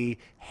 Ashley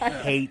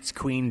hates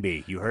Queen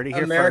Bee. You heard it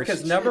here America's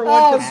first. number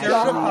one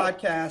conservative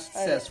podcast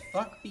says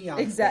fuck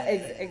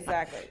Beyonce.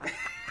 Exactly.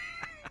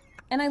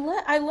 And I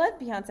love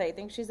Beyonce. I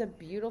think she's a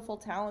beautiful,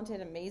 talented,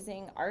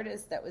 amazing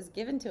artist that was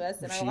given to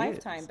us in our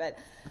lifetime. But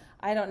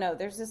I don't know.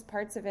 There's just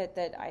parts of it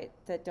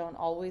that don't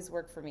always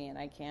work for me, and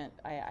I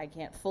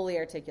can't fully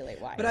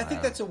articulate why. But I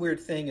think that's a weird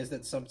thing, is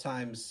that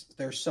sometimes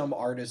there's some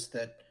artists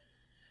that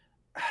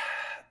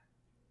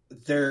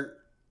they're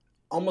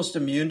almost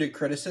immune to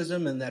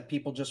criticism, and that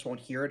people just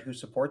won't hear it who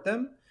support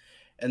them,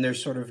 and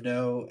there's sort of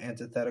no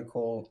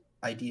antithetical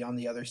idea on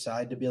the other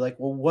side to be like,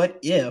 well, what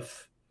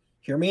if?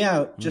 Hear me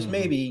out, just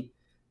maybe.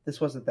 This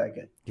wasn't that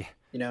good. Yeah.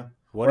 You know?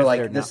 What or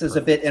like, this is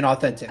a bit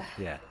inauthentic.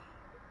 Yeah.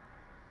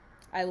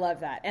 I love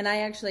that. And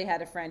I actually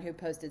had a friend who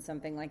posted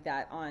something like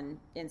that on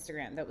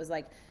Instagram that was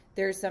like,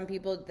 there's some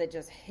people that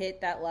just hit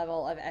that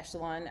level of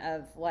echelon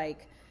of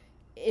like,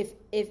 if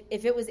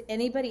it was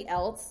anybody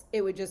else,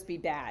 it would just be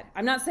bad.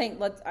 I'm not saying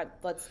let's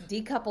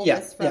decouple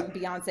this from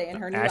Beyonce and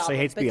her new Ashley album,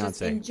 hates but Beyonce.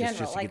 just in general,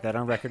 just to like, get that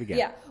on record again.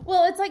 Yeah.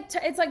 Well,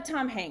 it's like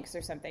Tom Hanks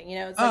or something. You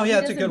know? It's like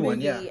it's a good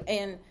one. Yeah.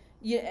 And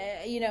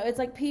you know, it's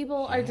like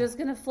people are just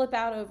going to flip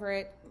out over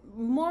it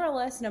more or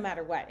less no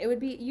matter what.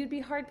 You'd be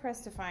hard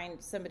pressed to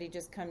find somebody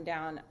just come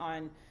down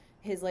on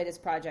his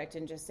latest project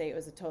and just say it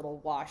was a total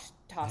wash,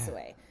 toss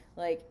away.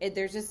 Like,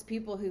 there's just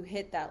people who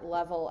hit that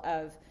level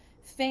of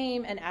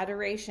fame and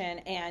adoration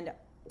and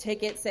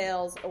ticket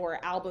sales or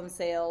album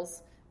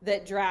sales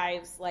that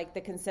drives like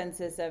the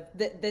consensus of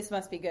this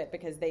must be good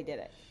because they did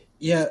it.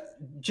 Yeah.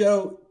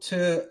 Joe, it's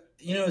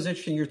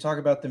interesting you're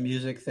talking about the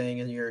music thing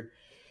and your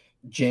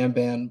jam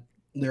band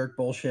lyric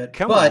bullshit.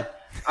 But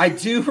I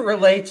do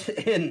relate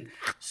in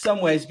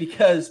some ways,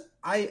 because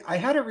I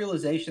had a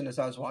realization as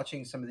I was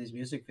watching some of these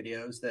music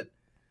videos that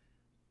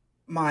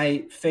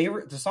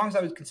the songs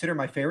I would consider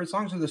my favorite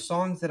songs are the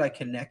songs that I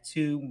connect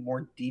to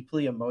more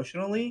deeply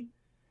emotionally.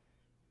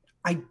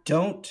 I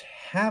don't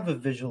have a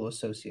visual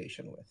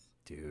association with.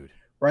 Dude.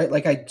 Right?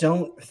 Like, I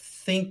don't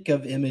think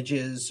of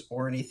images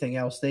or anything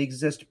else. They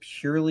exist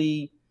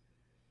purely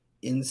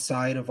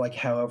inside of like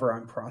however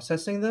I'm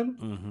processing them.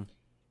 Mm-hmm.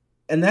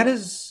 And that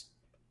is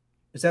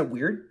that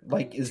weird?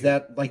 Like, is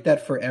that like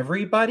that for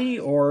everybody,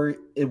 or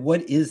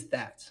what is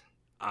that?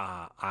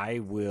 I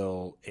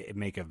will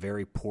make a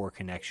very poor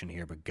connection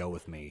here, but go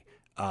with me.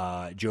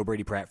 Joe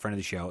Brady Pratt, friend of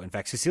the show. In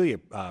fact, Cecilia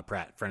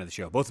Pratt, friend of the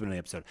show. Both have been in the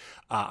episode.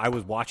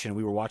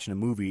 We were watching a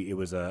movie. It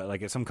was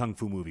like some kung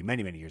fu movie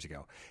many, many years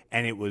ago,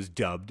 and it was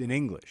dubbed in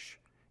English.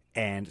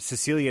 And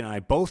Cecilia and I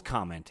both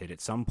commented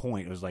at some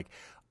point. It was like,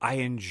 I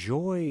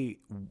enjoy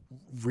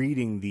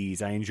reading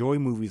these. I enjoy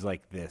movies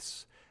like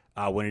this.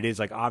 When it is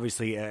like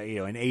obviously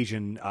an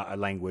Asian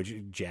language,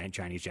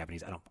 Chinese,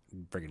 Japanese, I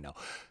don't friggin' know.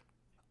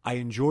 I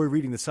enjoy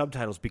reading the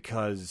subtitles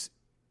because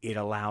it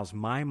allows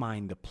my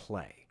mind to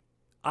play.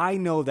 I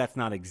know that's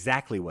not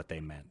exactly what they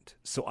meant,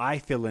 so I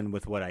fill in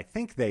with what I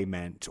think they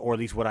meant, or at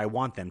least what I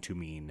want them to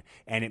mean,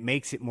 and it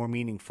makes it more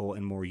meaningful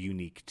and more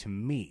unique to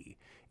me.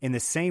 In the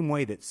same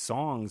way that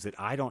songs that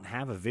I don't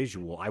have a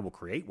visual, I will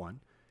create one,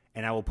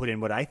 and I will put in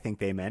what I think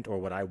they meant or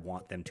what I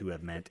want them to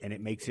have meant, and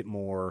it makes it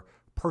more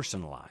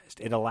personalized.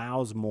 It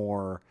allows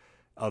more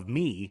of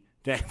me,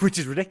 which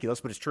is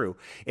ridiculous, but it's true.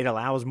 It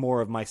allows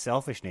more of my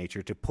selfish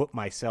nature to put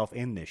myself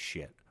in this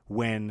shit.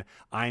 When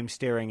I'm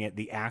staring at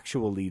the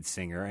actual lead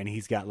singer and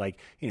he's got 6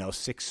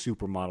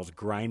 supermodels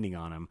grinding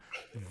on him,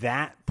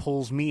 that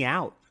pulls me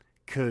out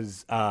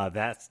because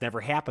that's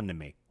never happened to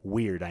me.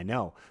 Weird, I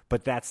know,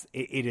 but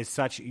it is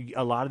such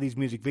a lot of these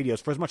music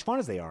videos, for as much fun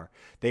as they are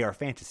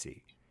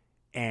fantasy.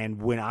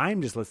 And when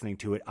I'm just listening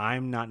to it,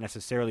 I'm not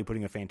necessarily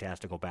putting a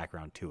fantastical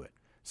background to it.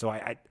 So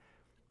I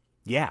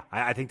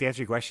think to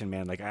answer your question,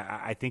 man, like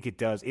I think it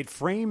does. It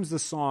frames the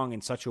song in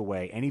such a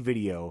way, any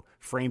video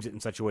frames it in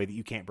such a way that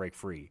you can't break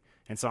free.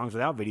 And songs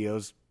without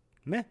videos,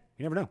 you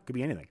never know. Could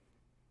be anything.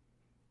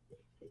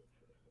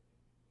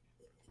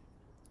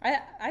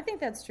 I think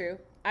that's true.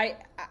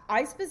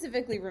 I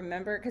specifically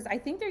remember, because I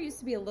think there used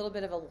to be a little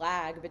bit of a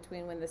lag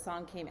between when the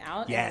song came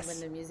out and when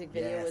the music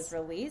video was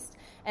released.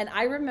 And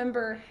I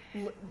remember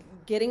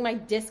getting my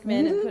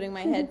Discman and putting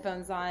my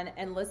headphones on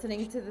and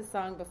listening to the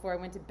song before I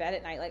went to bed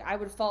at night. Like, I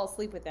would fall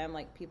asleep with them,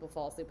 like people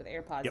fall asleep with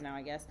AirPods now,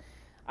 I guess.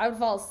 I would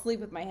fall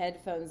asleep with my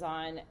headphones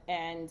on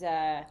and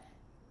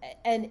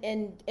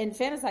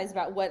fantasize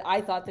about what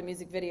I thought the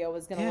music video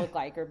was going to look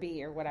like or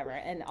be or whatever,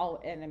 and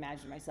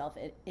imagine myself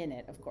in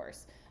it, of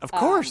course. Of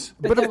course,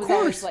 but of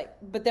course.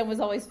 But then was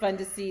always fun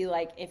to see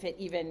like if it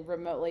even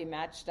remotely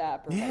matched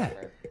up or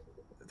whatever.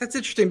 That's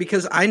interesting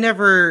because it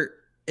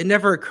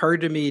never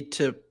occurred to me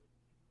to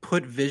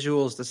put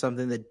visuals to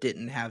something that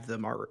didn't have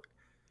them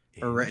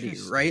already,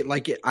 right?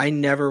 Like I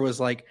never was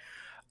like,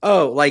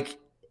 oh, like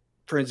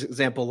for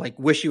example, like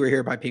 "Wish You Were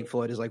Here" by Pink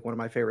Floyd is like one of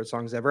my favorite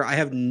songs ever. I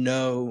have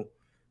no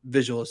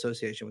visual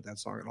association with that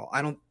song at all.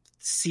 I don't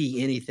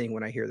see anything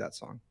when I hear that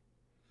song,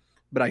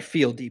 but I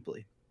feel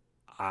deeply.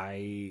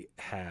 I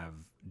have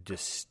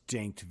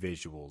distinct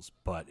visuals,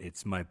 but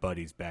it's my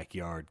buddy's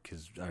backyard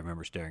because I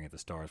remember staring at the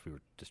stars. We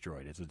were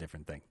destroyed. It's a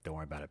different thing. Don't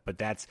worry about it.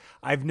 But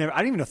I don't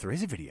even know if there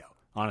is a video,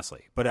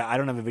 honestly, but I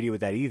don't have a video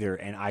with that either.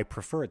 And I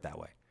prefer it that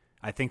way.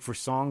 I think for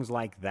songs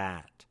like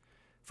that,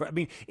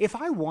 if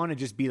I want to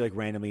just be like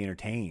randomly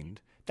entertained,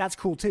 that's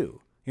cool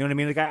too. You know what I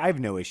mean? Like I have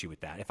no issue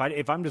with that.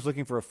 If I'm just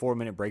looking for a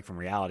 4-minute break from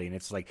reality and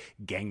it's like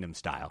Gangnam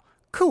Style,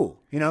 cool.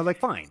 You know, like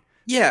fine.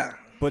 Yeah.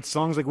 But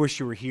songs like "Wish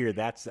You Were Here,"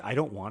 I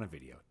don't want a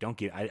video.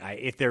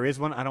 If there is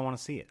one, I don't want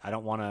to see it. I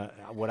don't want to.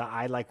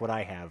 I like what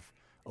I have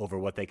over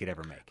what they could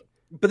ever make.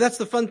 But that's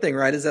the fun thing,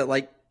 right? Is that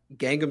like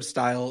Gangnam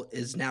Style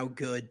is now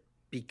good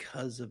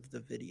because of the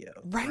video,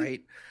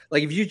 right?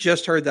 Like if you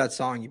just heard that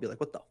song, you'd be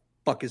like, "What the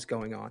fuck is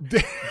going on?"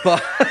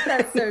 But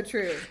that's so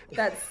true.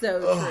 That's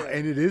so true.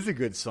 And it is a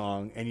good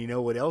song. And you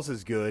know what else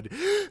is good?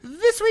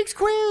 This week's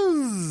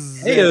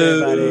quiz. Hey,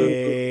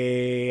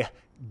 everybody.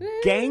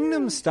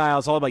 Gangnam Style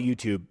is all about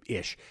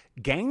YouTube-ish.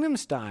 Gangnam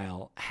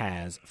Style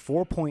has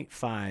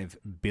 4.5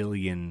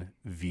 billion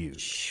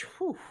views.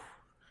 Whew.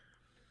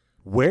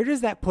 Where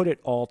does that put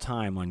it all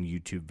time on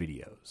YouTube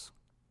videos?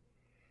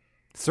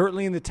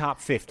 Certainly in the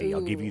top 50,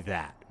 I'll give you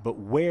that. But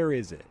where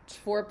is it?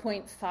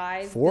 4.5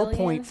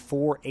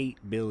 4.48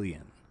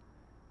 billion.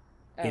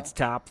 Oh. It's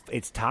top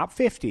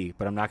 50,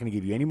 but I'm not going to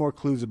give you any more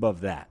clues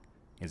above that.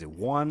 Is it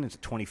 1? Is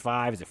it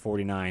 25? Is it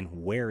 49?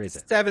 Where is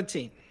it?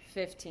 17.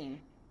 15.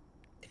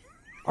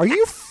 Are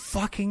you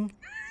fucking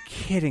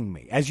kidding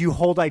me? As you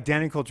hold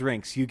identical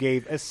drinks, you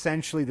gave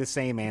essentially the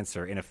same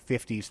answer in a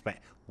 50 span.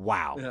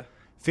 Wow. Yeah.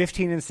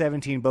 15 and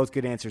 17, both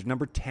good answers.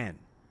 Number 10.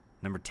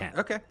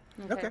 Okay.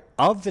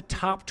 Of the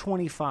top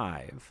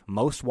 25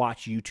 most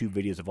watched YouTube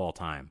videos of all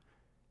time,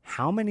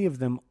 how many of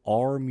them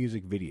are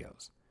music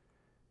videos?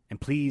 And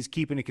please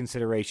keep into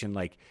consideration,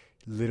 like,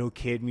 little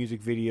kid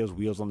music videos,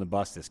 Wheels on the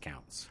Bus, this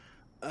counts.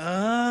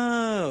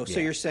 Oh, so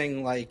you're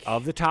saying like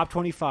of the top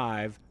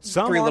 25,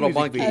 some Three are Little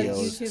music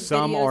Monkeys. videos,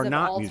 some are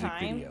not music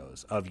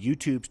videos. Of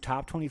YouTube's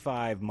top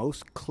 25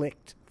 most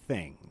clicked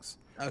things,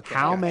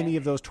 how many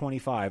of those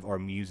 25 are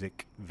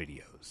music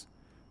videos?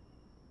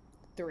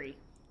 3.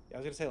 I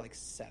was going to say like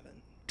 7.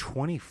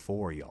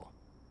 24, y'all.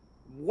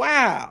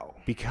 Wow.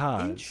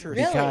 Because,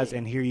 really?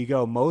 And here you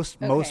go,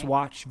 most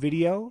watched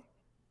video,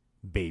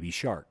 Baby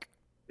Shark.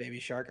 Baby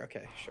Shark,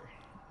 okay, sure.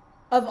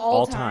 Of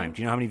all time.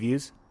 Do you know how many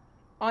views?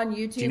 On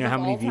YouTube, do you know how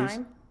many views?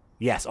 Time?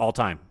 Yes, all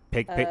time.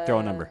 Pick, throw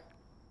a number.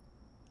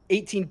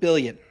 18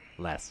 billion.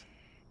 Less.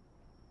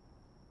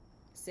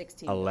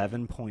 16.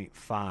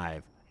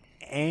 11.5.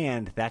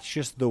 And that's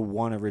just the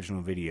one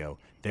original video.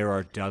 There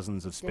are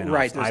dozens of spin-offs.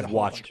 Right, I've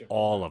watched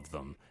all of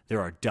them.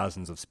 There are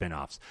dozens of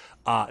spin-offs.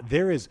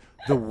 There is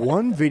the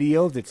one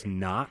video that's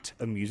not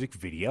a music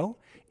video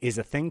is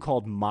a thing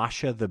called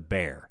Masha the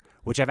Bear,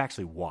 which I've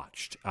actually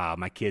watched.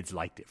 My kids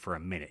liked it for a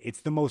minute.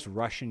 It's the most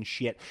Russian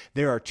shit.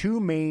 There are two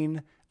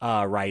main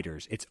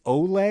writers. It's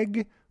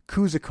Oleg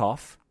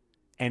Kuzakov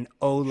and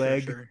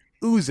Oleg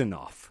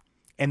Uzanov.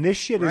 And this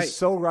shit is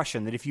so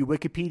Russian that if you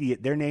Wikipedia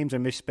it, their names are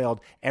misspelled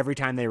every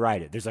time they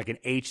write it. There's like an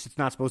H that's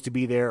not supposed to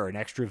be there or an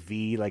extra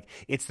V. Like,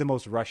 it's the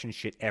most Russian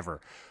shit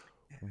ever.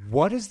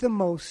 What is the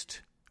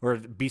most, or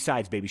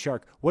besides Baby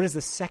Shark, what is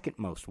the second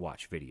most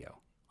watched video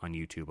on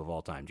YouTube of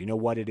all time? Do you know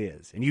what it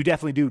is? And you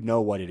definitely do know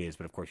what it is,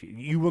 but of course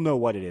you will know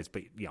what it is.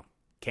 But you know,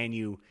 can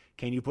you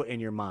put in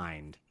your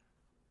mind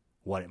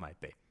what it might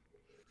be?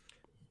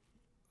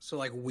 So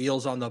like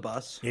Wheels on the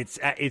Bus. It's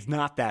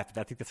not that.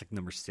 I think that's like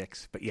number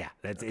 6. But yeah,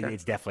 that's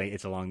it's definitely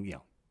it's along. You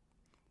know,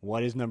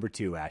 what is number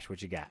 2, Ash?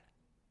 What you got?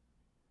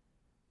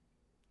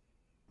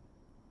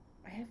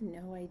 I have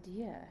no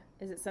idea.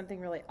 Is it something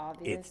really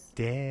obvious?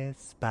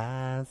 It's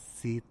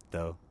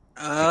Despacito.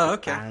 Oh,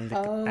 okay.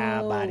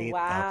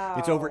 Wow.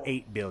 It's over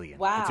 8 billion.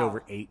 Wow. It's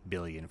over 8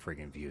 billion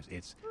friggin' views.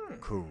 It's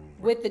cool.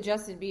 With the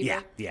Justin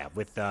Bieber. Yeah.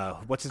 With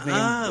what's his name?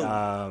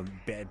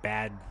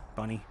 Bad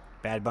Bunny.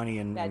 Bad Bunny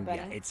and Bad Bunny.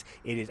 Yeah,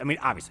 it is. I mean,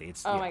 obviously,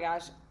 it's. Oh my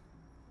gosh,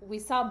 we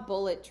saw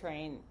Bullet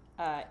Train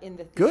in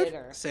the Good.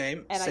 theater.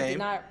 Same.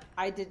 And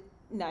I did.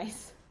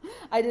 Nice.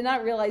 I did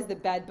not realize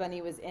that Bad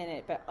Bunny was in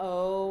it, but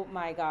oh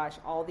my gosh,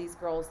 all these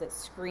girls that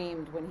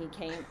screamed when he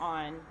came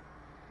on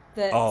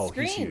the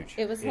screen. He's huge.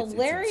 It was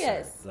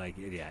hilarious. It's like,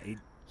 yeah.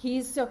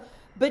 He's so...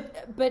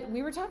 But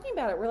we were talking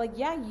about it. We're like,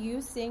 yeah,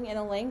 you sing in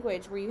a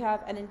language where you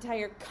have an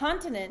entire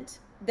continent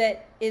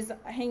that is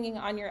hanging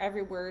on your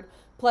every word,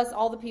 plus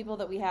all the people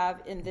that we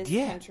have in this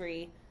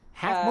country.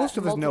 Most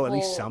of us know at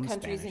least some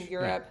countries Spanish. In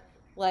Europe.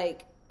 Yeah.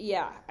 Like,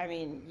 yeah, I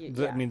mean...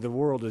 I mean, the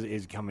world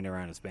is coming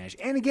around in Spanish.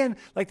 And again,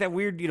 like that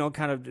weird,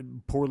 kind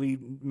of poorly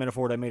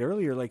metaphor that I made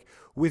earlier, like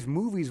with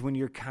movies, when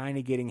you're kind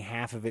of getting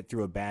half of it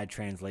through a bad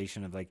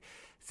translation of like,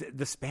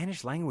 the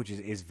Spanish language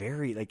is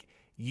very, like...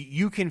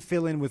 You can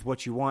fill in with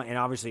what you want, and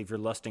obviously if you're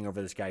lusting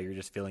over this guy, you're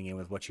just filling in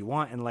with what you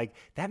want, and like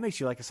that makes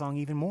you like a song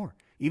even more.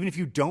 Even if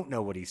you don't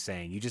know what he's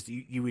saying,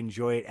 you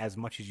enjoy it as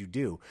much as you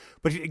do.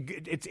 But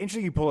it's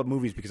interesting you pull up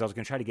movies, because I was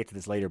going to try to get to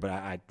this later, but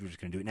I'm just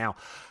going to do it now.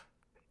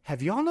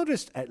 Have y'all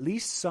noticed at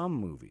least some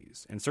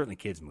movies, and certainly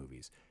kids'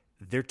 movies,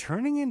 they're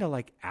turning into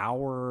like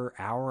hour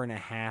and a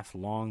half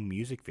long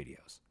music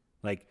videos?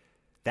 Like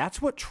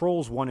that's what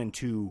Trolls 1 and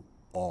 2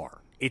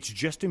 are. It's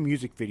just a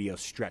music video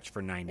stretched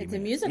for 90 minutes. It's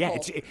a musical. Yeah,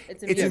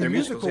 it's a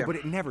musical, but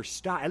it never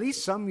stops. At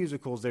least some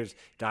musicals, there's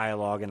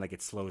dialogue and like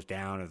it slows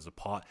down. There's a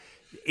pause.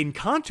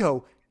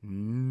 Encanto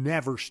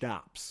never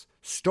stops.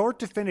 Start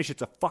to finish,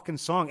 it's a fucking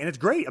song, and it's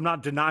great. I'm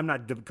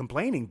not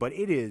complaining, but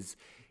it is.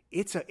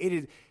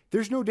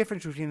 There's no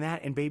difference between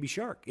that and Baby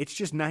Shark. It's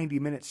just 90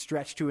 minutes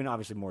stretched to an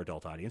obviously more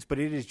adult audience, but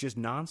it is just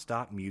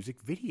nonstop music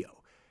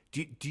video.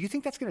 Do you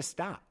think that's going to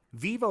stop?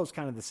 Vivo's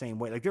kind of the same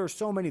way. Like there are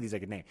so many of these I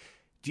could name.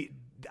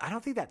 I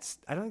don't think that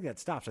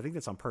stops. I think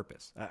that's on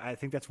purpose. I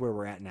think that's where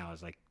we're at now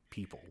as like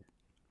people.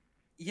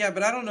 Yeah,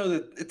 but I don't know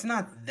that it's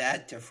not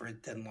that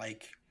different than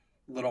like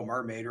Little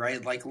Mermaid,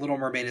 right? Like Little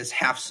Mermaid is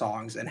half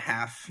songs and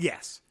half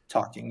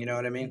talking. You know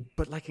what I mean?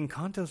 But like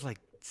Encanto's like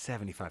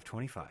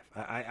 75-25.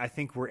 I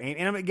think we're aiming.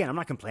 And I'm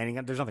not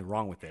complaining. There's nothing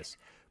wrong with this,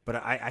 but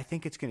I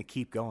think it's going to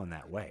keep going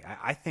that way.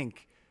 I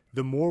think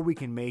the more we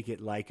can make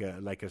it like a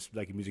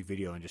music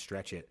video and just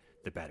stretch it,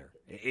 the better.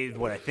 Is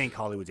what I think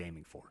Hollywood's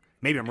aiming for.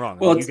 Maybe I'm wrong.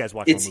 Well, you guys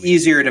watch it's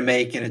easier to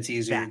make, and it's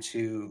easier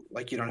to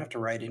like. You don't have to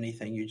write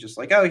anything. You just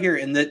like, oh, here,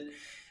 and that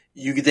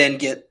you then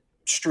get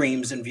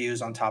streams and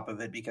views on top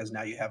of it because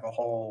now you have a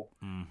whole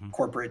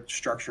corporate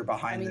structure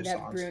behind those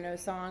songs. That Bruno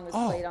song was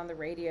played on the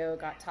radio,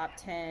 got top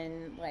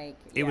 10. Like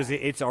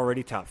it's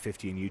already top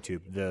 50 in YouTube.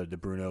 The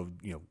Bruno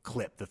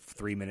clip, the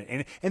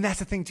 3-minute, and that's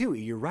the thing too.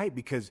 You're right,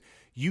 because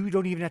you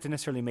don't even have to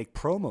necessarily make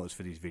promos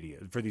for these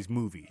videos, for these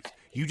movies.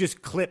 You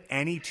just clip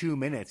any 2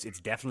 minutes. It's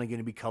definitely going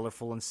to be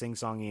colorful and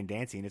sing-songy and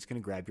dancey, and it's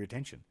going to grab your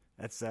attention.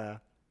 That's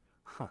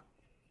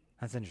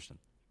that's interesting.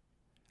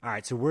 All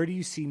right, so where do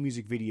you see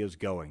music videos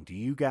going? Do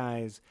you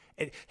guys...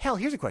 Hell,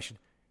 here's a question.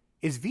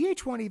 Is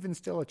VH1 even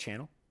still a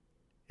channel?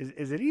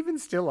 Is it even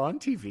still on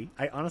TV?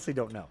 I honestly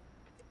don't know.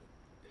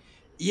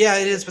 Yeah,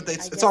 it is, but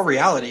it's all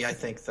reality, I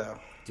think, though.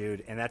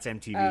 Dude, and that's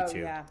MTV, too.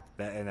 Yeah.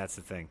 And that's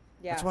the thing.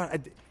 Yeah. That's why.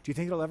 Do you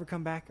think it'll ever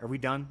come back? Are we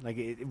done? Like,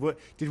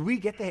 did we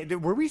get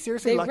were we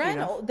seriously lucky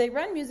enough? They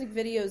run music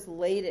videos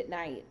late at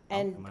night.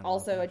 And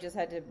also, I just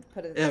had to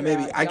put it... Yeah,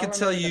 maybe. I could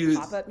tell you...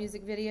 pop-up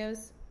music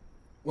videos?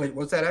 Wait,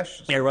 what's that,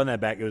 Ash? Yeah, run that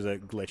back. It was a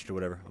glitch or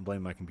whatever. I'm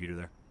blaming my computer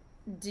there.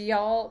 Do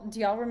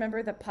y'all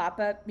remember the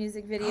pop-up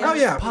music videos? Oh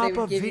yeah,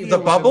 pop-up video.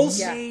 The bubbles.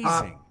 Yeah.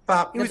 Amazing.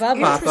 Pop-up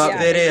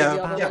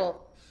video.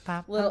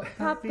 Little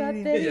pop-up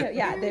video.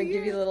 Yeah, they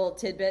give you little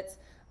tidbits.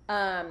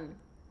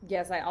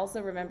 Yes, I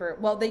also remember.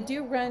 Well, they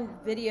do run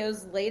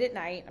videos late at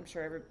night. I'm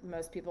sure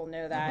most people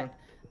know that.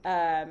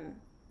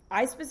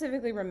 I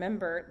specifically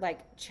remember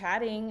like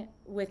chatting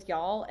with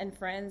y'all and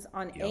friends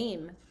on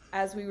AIM.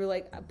 As we were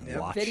like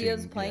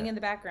videos playing in the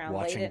background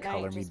late at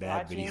night,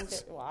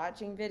 just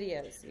watching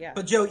videos. Yeah.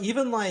 But Joe,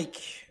 even like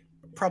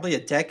probably a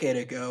decade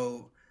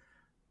ago,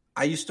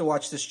 I used to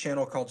watch this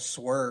channel called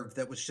Swerve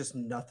that was just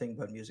nothing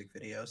but music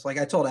videos. Like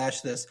I told Ash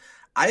this,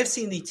 I have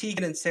seen the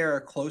Tegan and Sarah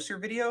Closer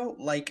video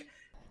like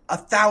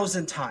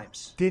 1,000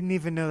 times. Didn't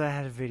even know that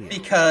had a video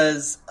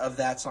because of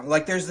that song.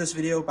 Like there's this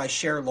video by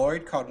Cher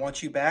Lloyd called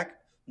 "Want You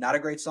Back." Not a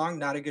great song,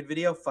 not a good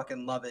video.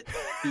 Fucking love it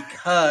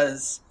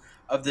because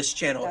of this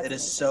channel. It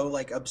is so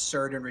like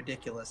absurd and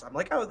ridiculous. I'm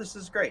like, oh, this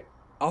is great.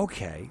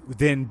 Okay,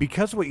 then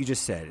because of what you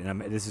just said,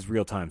 and this is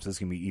real time, so this is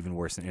gonna be even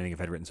worse than anything I've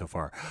had written so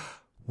far.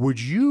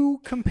 Would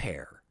you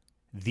compare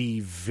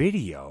the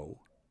video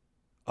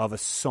of a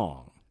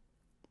song?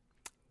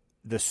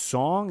 The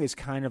song is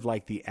kind of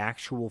like the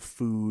actual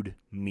food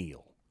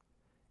meal,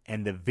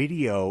 and the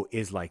video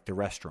is like the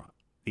restaurant,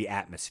 the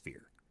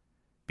atmosphere.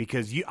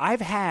 Because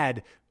I've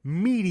had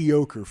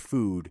mediocre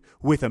food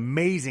with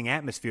amazing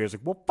atmosphere. It's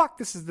like, well, fuck,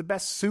 this is the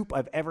best soup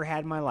I've ever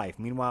had in my life.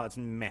 Meanwhile, it's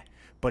meh.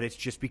 But it's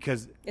just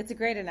because... It's a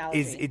great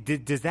analogy.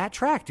 Does that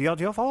track? Do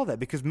y'all follow that?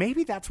 Because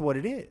maybe that's what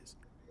it is.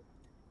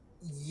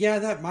 Yeah,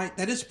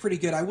 that is pretty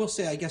good. I will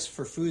say, I guess,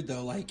 for food,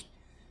 though, like,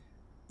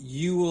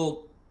 you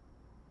will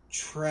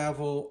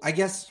travel... I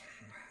guess...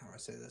 How do I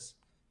say this?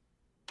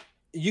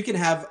 You can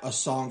have a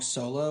song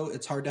solo.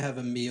 It's hard to have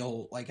a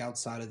meal like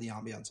outside of the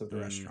ambiance of the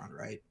restaurant,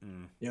 right?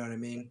 You know what I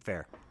mean?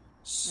 Fair.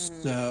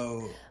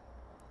 So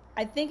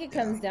I think it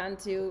comes down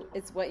to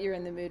it's what you're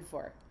in the mood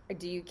for.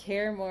 Do you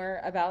care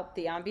more about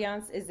the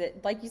ambiance? Is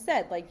it like you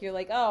said, like you're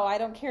like, oh, I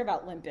don't care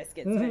about Limp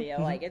Bizkit's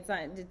video. Like it's not,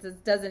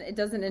 it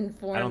doesn't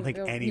inform. I don't think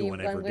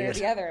anyone ever one way did. or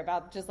the other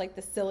about just like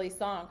the silly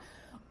song,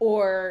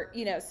 or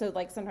so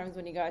like sometimes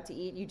when you go out to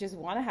eat, you just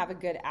want to have a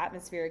good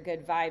atmosphere, a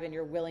good vibe, and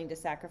you're willing to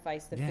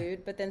sacrifice the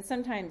food. But then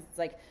sometimes it's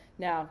like,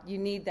 no, you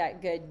need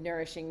that good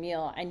nourishing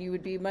meal, and you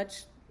would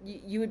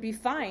be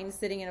fine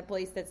sitting in a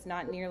place that's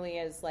not nearly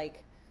as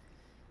like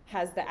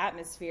has the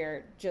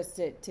atmosphere just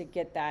to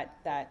get that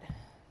that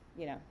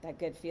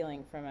good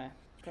feeling from a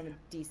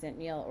decent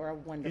meal or a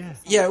wonderful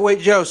song. Yeah, wait,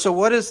 Joe, so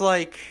what is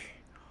like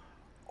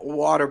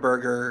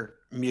Whataburger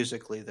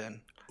musically then?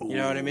 You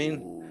know what I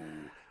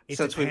mean?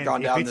 Since we've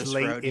gone down this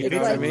road. If it's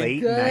like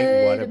late night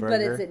Whataburger,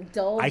 but it's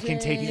indulgent. I can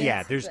take it.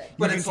 Yeah, you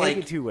can take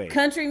it two ways.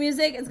 Country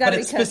music, it's got to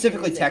be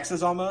specifically music.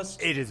 Texas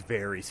almost? It is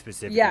very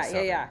specific.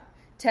 Yeah.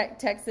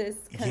 Texas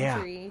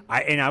country.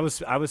 Yeah,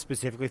 I was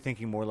specifically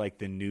thinking more like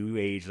the new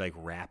age, like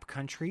rap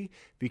country,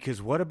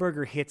 because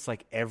Whataburger hits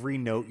like every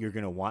note you're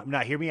gonna want. Now,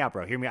 hear me out,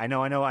 bro. Hear me. I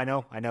know.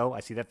 I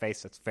see that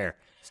face. That's fair.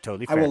 It's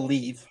totally fair. I will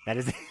leave. That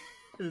is.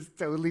 It's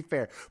totally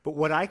fair. But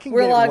what I can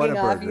get at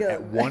Whataburger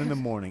at 1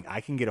 a.m,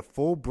 I can get a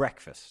full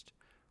breakfast.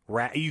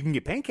 You can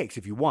get pancakes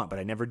if you want, but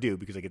I never do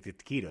because I get the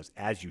taquitos,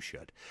 as you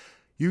should.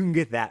 You can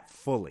get that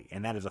fully,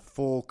 and that is a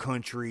full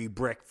country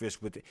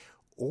breakfast with.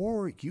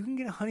 Or you can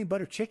get a honey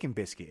butter chicken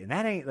biscuit, and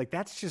that ain't like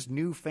that's just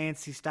new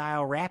fancy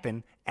style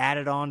wrapping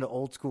added on to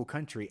old school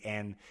country.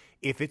 And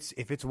if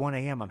it's 1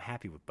 a.m, I'm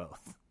happy with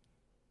both.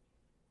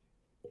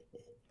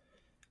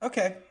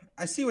 Okay,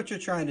 I see what you're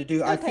trying to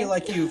do. Okay. I feel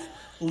like you've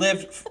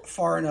lived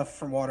far enough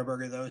from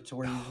Whataburger though to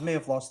where you may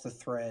have lost the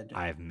thread.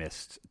 I have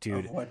missed,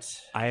 dude.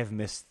 I have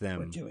missed them.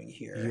 We're doing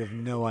here. You have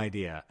no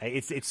idea.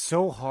 It's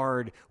so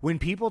hard when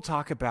people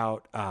talk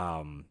about.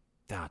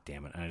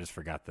 Damn it! I just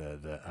forgot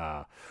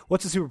the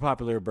what's a super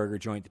popular burger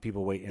joint that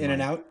people wait in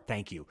and Out.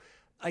 Thank you.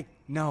 Like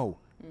no,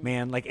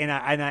 man. Like and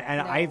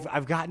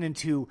I've gotten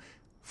into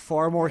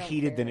far more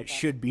heated than it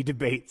should be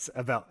debates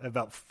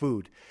about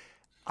food.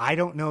 I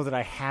don't know that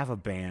I have a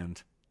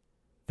band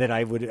that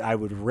I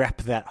would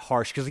rep that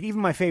harsh because like,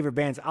 even my favorite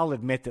bands, I'll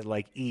admit that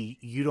like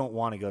you don't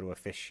want to go to a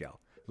Fish show.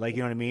 Like,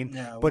 you know what I mean?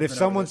 No, but if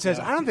someone says,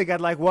 I don't think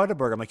I'd like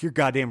Whataburger, I'm like, you're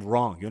goddamn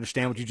wrong. You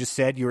understand what you just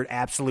said? You're an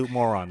absolute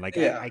moron. Like,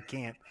 I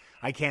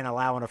can't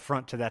allow an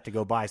affront to that to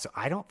go by. So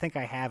I don't think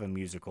I have a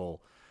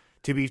musical,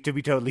 to be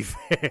totally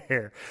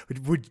fair.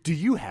 Do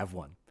you have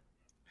one?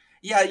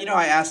 Yeah,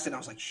 I asked it and I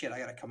was like, shit, I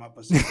got to come up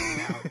with something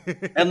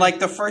now. And like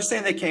the first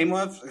thing they came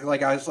with,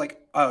 like I was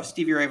like, oh,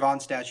 Stevie Ray Vaughan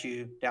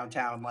statue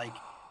downtown. Like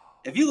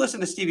if you listen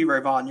to Stevie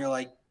Ray Vaughan, you're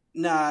like,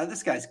 nah,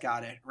 this guy's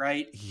got it,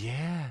 right?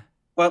 Yeah.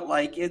 But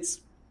like it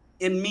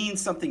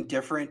means something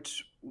different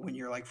when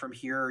you're like from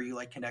here or you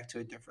like connect to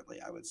it differently,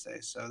 I would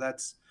say. So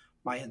that's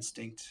my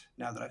instinct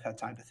now that I've had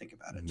time to think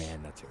about it. Man,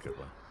 that's a good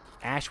one.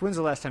 Ash, when's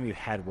the last time you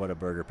had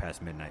Whataburger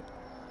past midnight?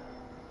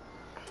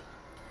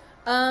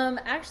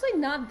 Actually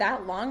not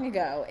that long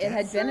ago. It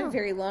had been a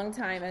very long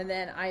time, and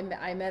then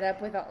I met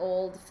up with an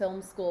old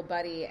film school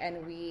buddy,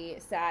 and we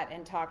sat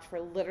and talked for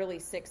literally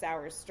 6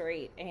 hours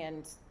straight,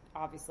 and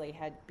obviously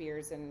had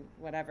beers and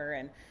whatever,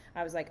 and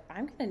I was like,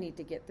 I'm gonna need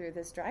to get through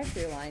this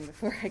drive-through line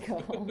before I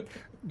go home.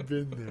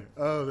 Been there.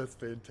 Oh, that's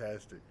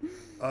fantastic.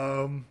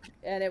 And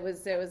it was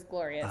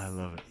glorious. I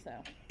love it. So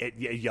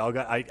y'all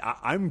got.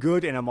 I'm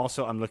good, and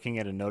I'm looking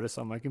at a notice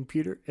on my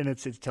computer, and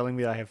it's telling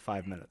me that I have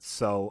 5 minutes.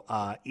 So,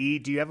 E,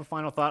 do you have a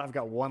final thought? I've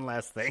got one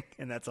last thing,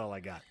 and that's all I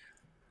got.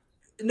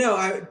 No,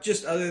 I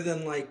just other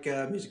than like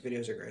music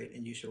videos are great,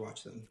 and you should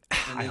watch them.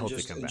 And I hope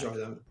just they come enjoy back.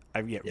 them.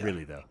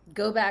 Really though.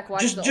 Go back,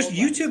 watch. Just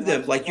YouTube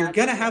them. Like you're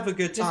gonna have a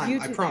good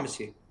time. I promise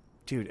you,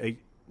 dude.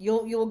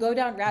 You'll go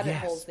down rabbit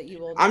holes that you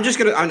will. I'm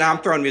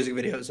throwing music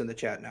videos in the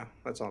chat now.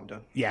 That's all I'm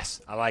doing.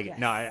 Yes, I like it.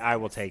 No, I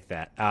will take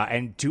that.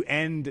 And to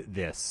end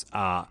this,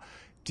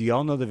 do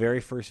y'all know the very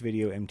first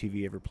video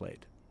MTV ever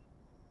played?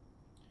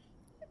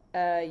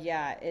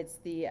 Yeah, it's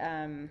the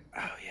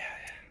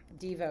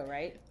Devo,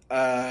 right?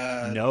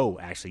 No,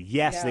 actually,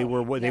 yes, they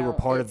were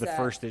part of the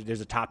first.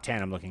 There's a top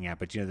 10 I'm looking at,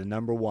 but the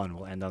number one.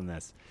 We'll end on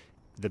this.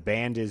 The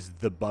band is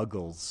the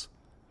Buggles.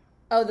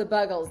 Oh, the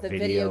Buggles. The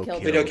video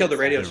killed the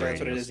radio star. That's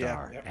what it is.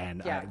 Yeah.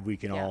 And we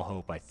can all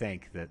hope. I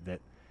think that.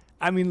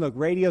 I mean, look,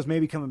 radio's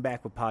maybe coming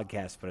back with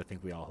podcasts, but I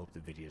think we all hope the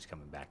video's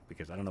coming back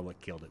because I don't know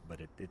what killed it, but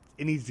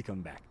it needs to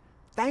come back.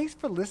 Thanks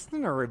for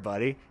listening,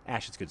 everybody.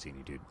 Ash, it's good seeing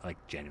you, dude. Like,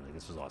 genuinely,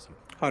 this was awesome.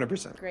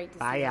 100%. Great to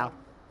Bye, see you. Al.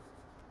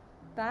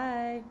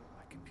 Bye.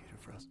 My computer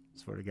froze.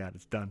 Swear to God,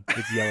 it's done.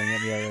 It's yelling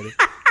at me already.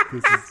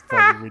 This is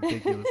fucking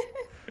ridiculous.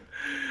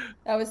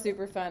 That was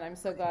super fun. I'm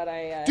so glad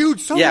I... Dude,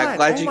 so glad.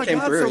 Glad you came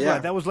through. So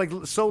glad. That was like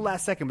so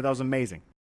last second, but that was amazing.